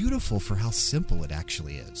beautiful for how simple it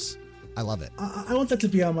actually is. I love it. I want that to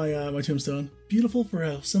be on my tombstone. Beautiful for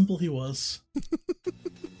how simple he was.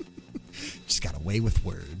 Just got away with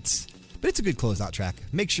words. But it's a good closeout track.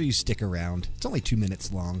 Make sure you stick around. It's only 2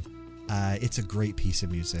 minutes long. It's a great piece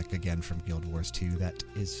of music, again, from Guild Wars 2. That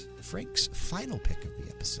is Frank's final pick of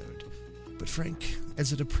the episode. But Frank,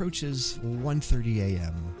 as it approaches 1:30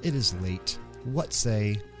 a.m., it is late. What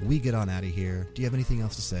say we get on out of here? Do you have anything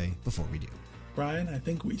else to say before we do? Brian, I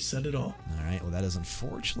think we said it all. All right. Well, that is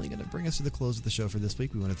unfortunately going to bring us to the close of the show for this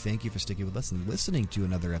week. We want to thank you for sticking with us and listening to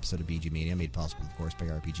another episode of BG Mania, made possible, of course, by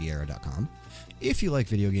RPGera.com. If you like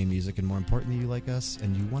video game music, and more importantly, you like us,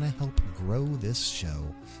 and you want to help grow this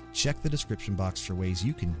show, check the description box for ways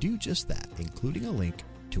you can do just that, including a link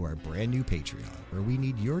to our brand new Patreon, where we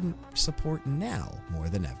need your support now more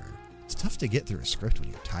than ever. It's tough to get through a script when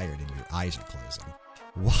you're tired and your eyes are closing.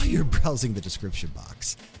 While you're browsing the description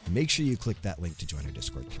box, make sure you click that link to join our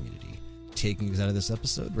Discord community. Taking us out of this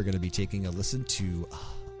episode, we're going to be taking a listen to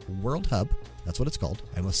World Hub. That's what it's called.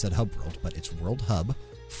 I almost said Hub World, but it's World Hub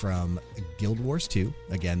from Guild Wars 2.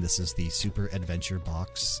 Again, this is the Super Adventure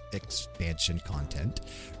Box expansion content,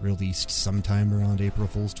 released sometime around April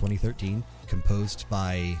Fool's 2013, composed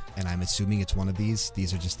by, and I'm assuming it's one of these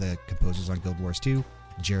are just the composers on Guild Wars 2,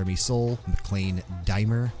 Jeremy Soule, McLean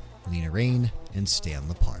Dimer, Lena Rain, and Stan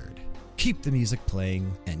Lepard. Keep the music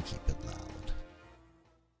playing and keep it loud.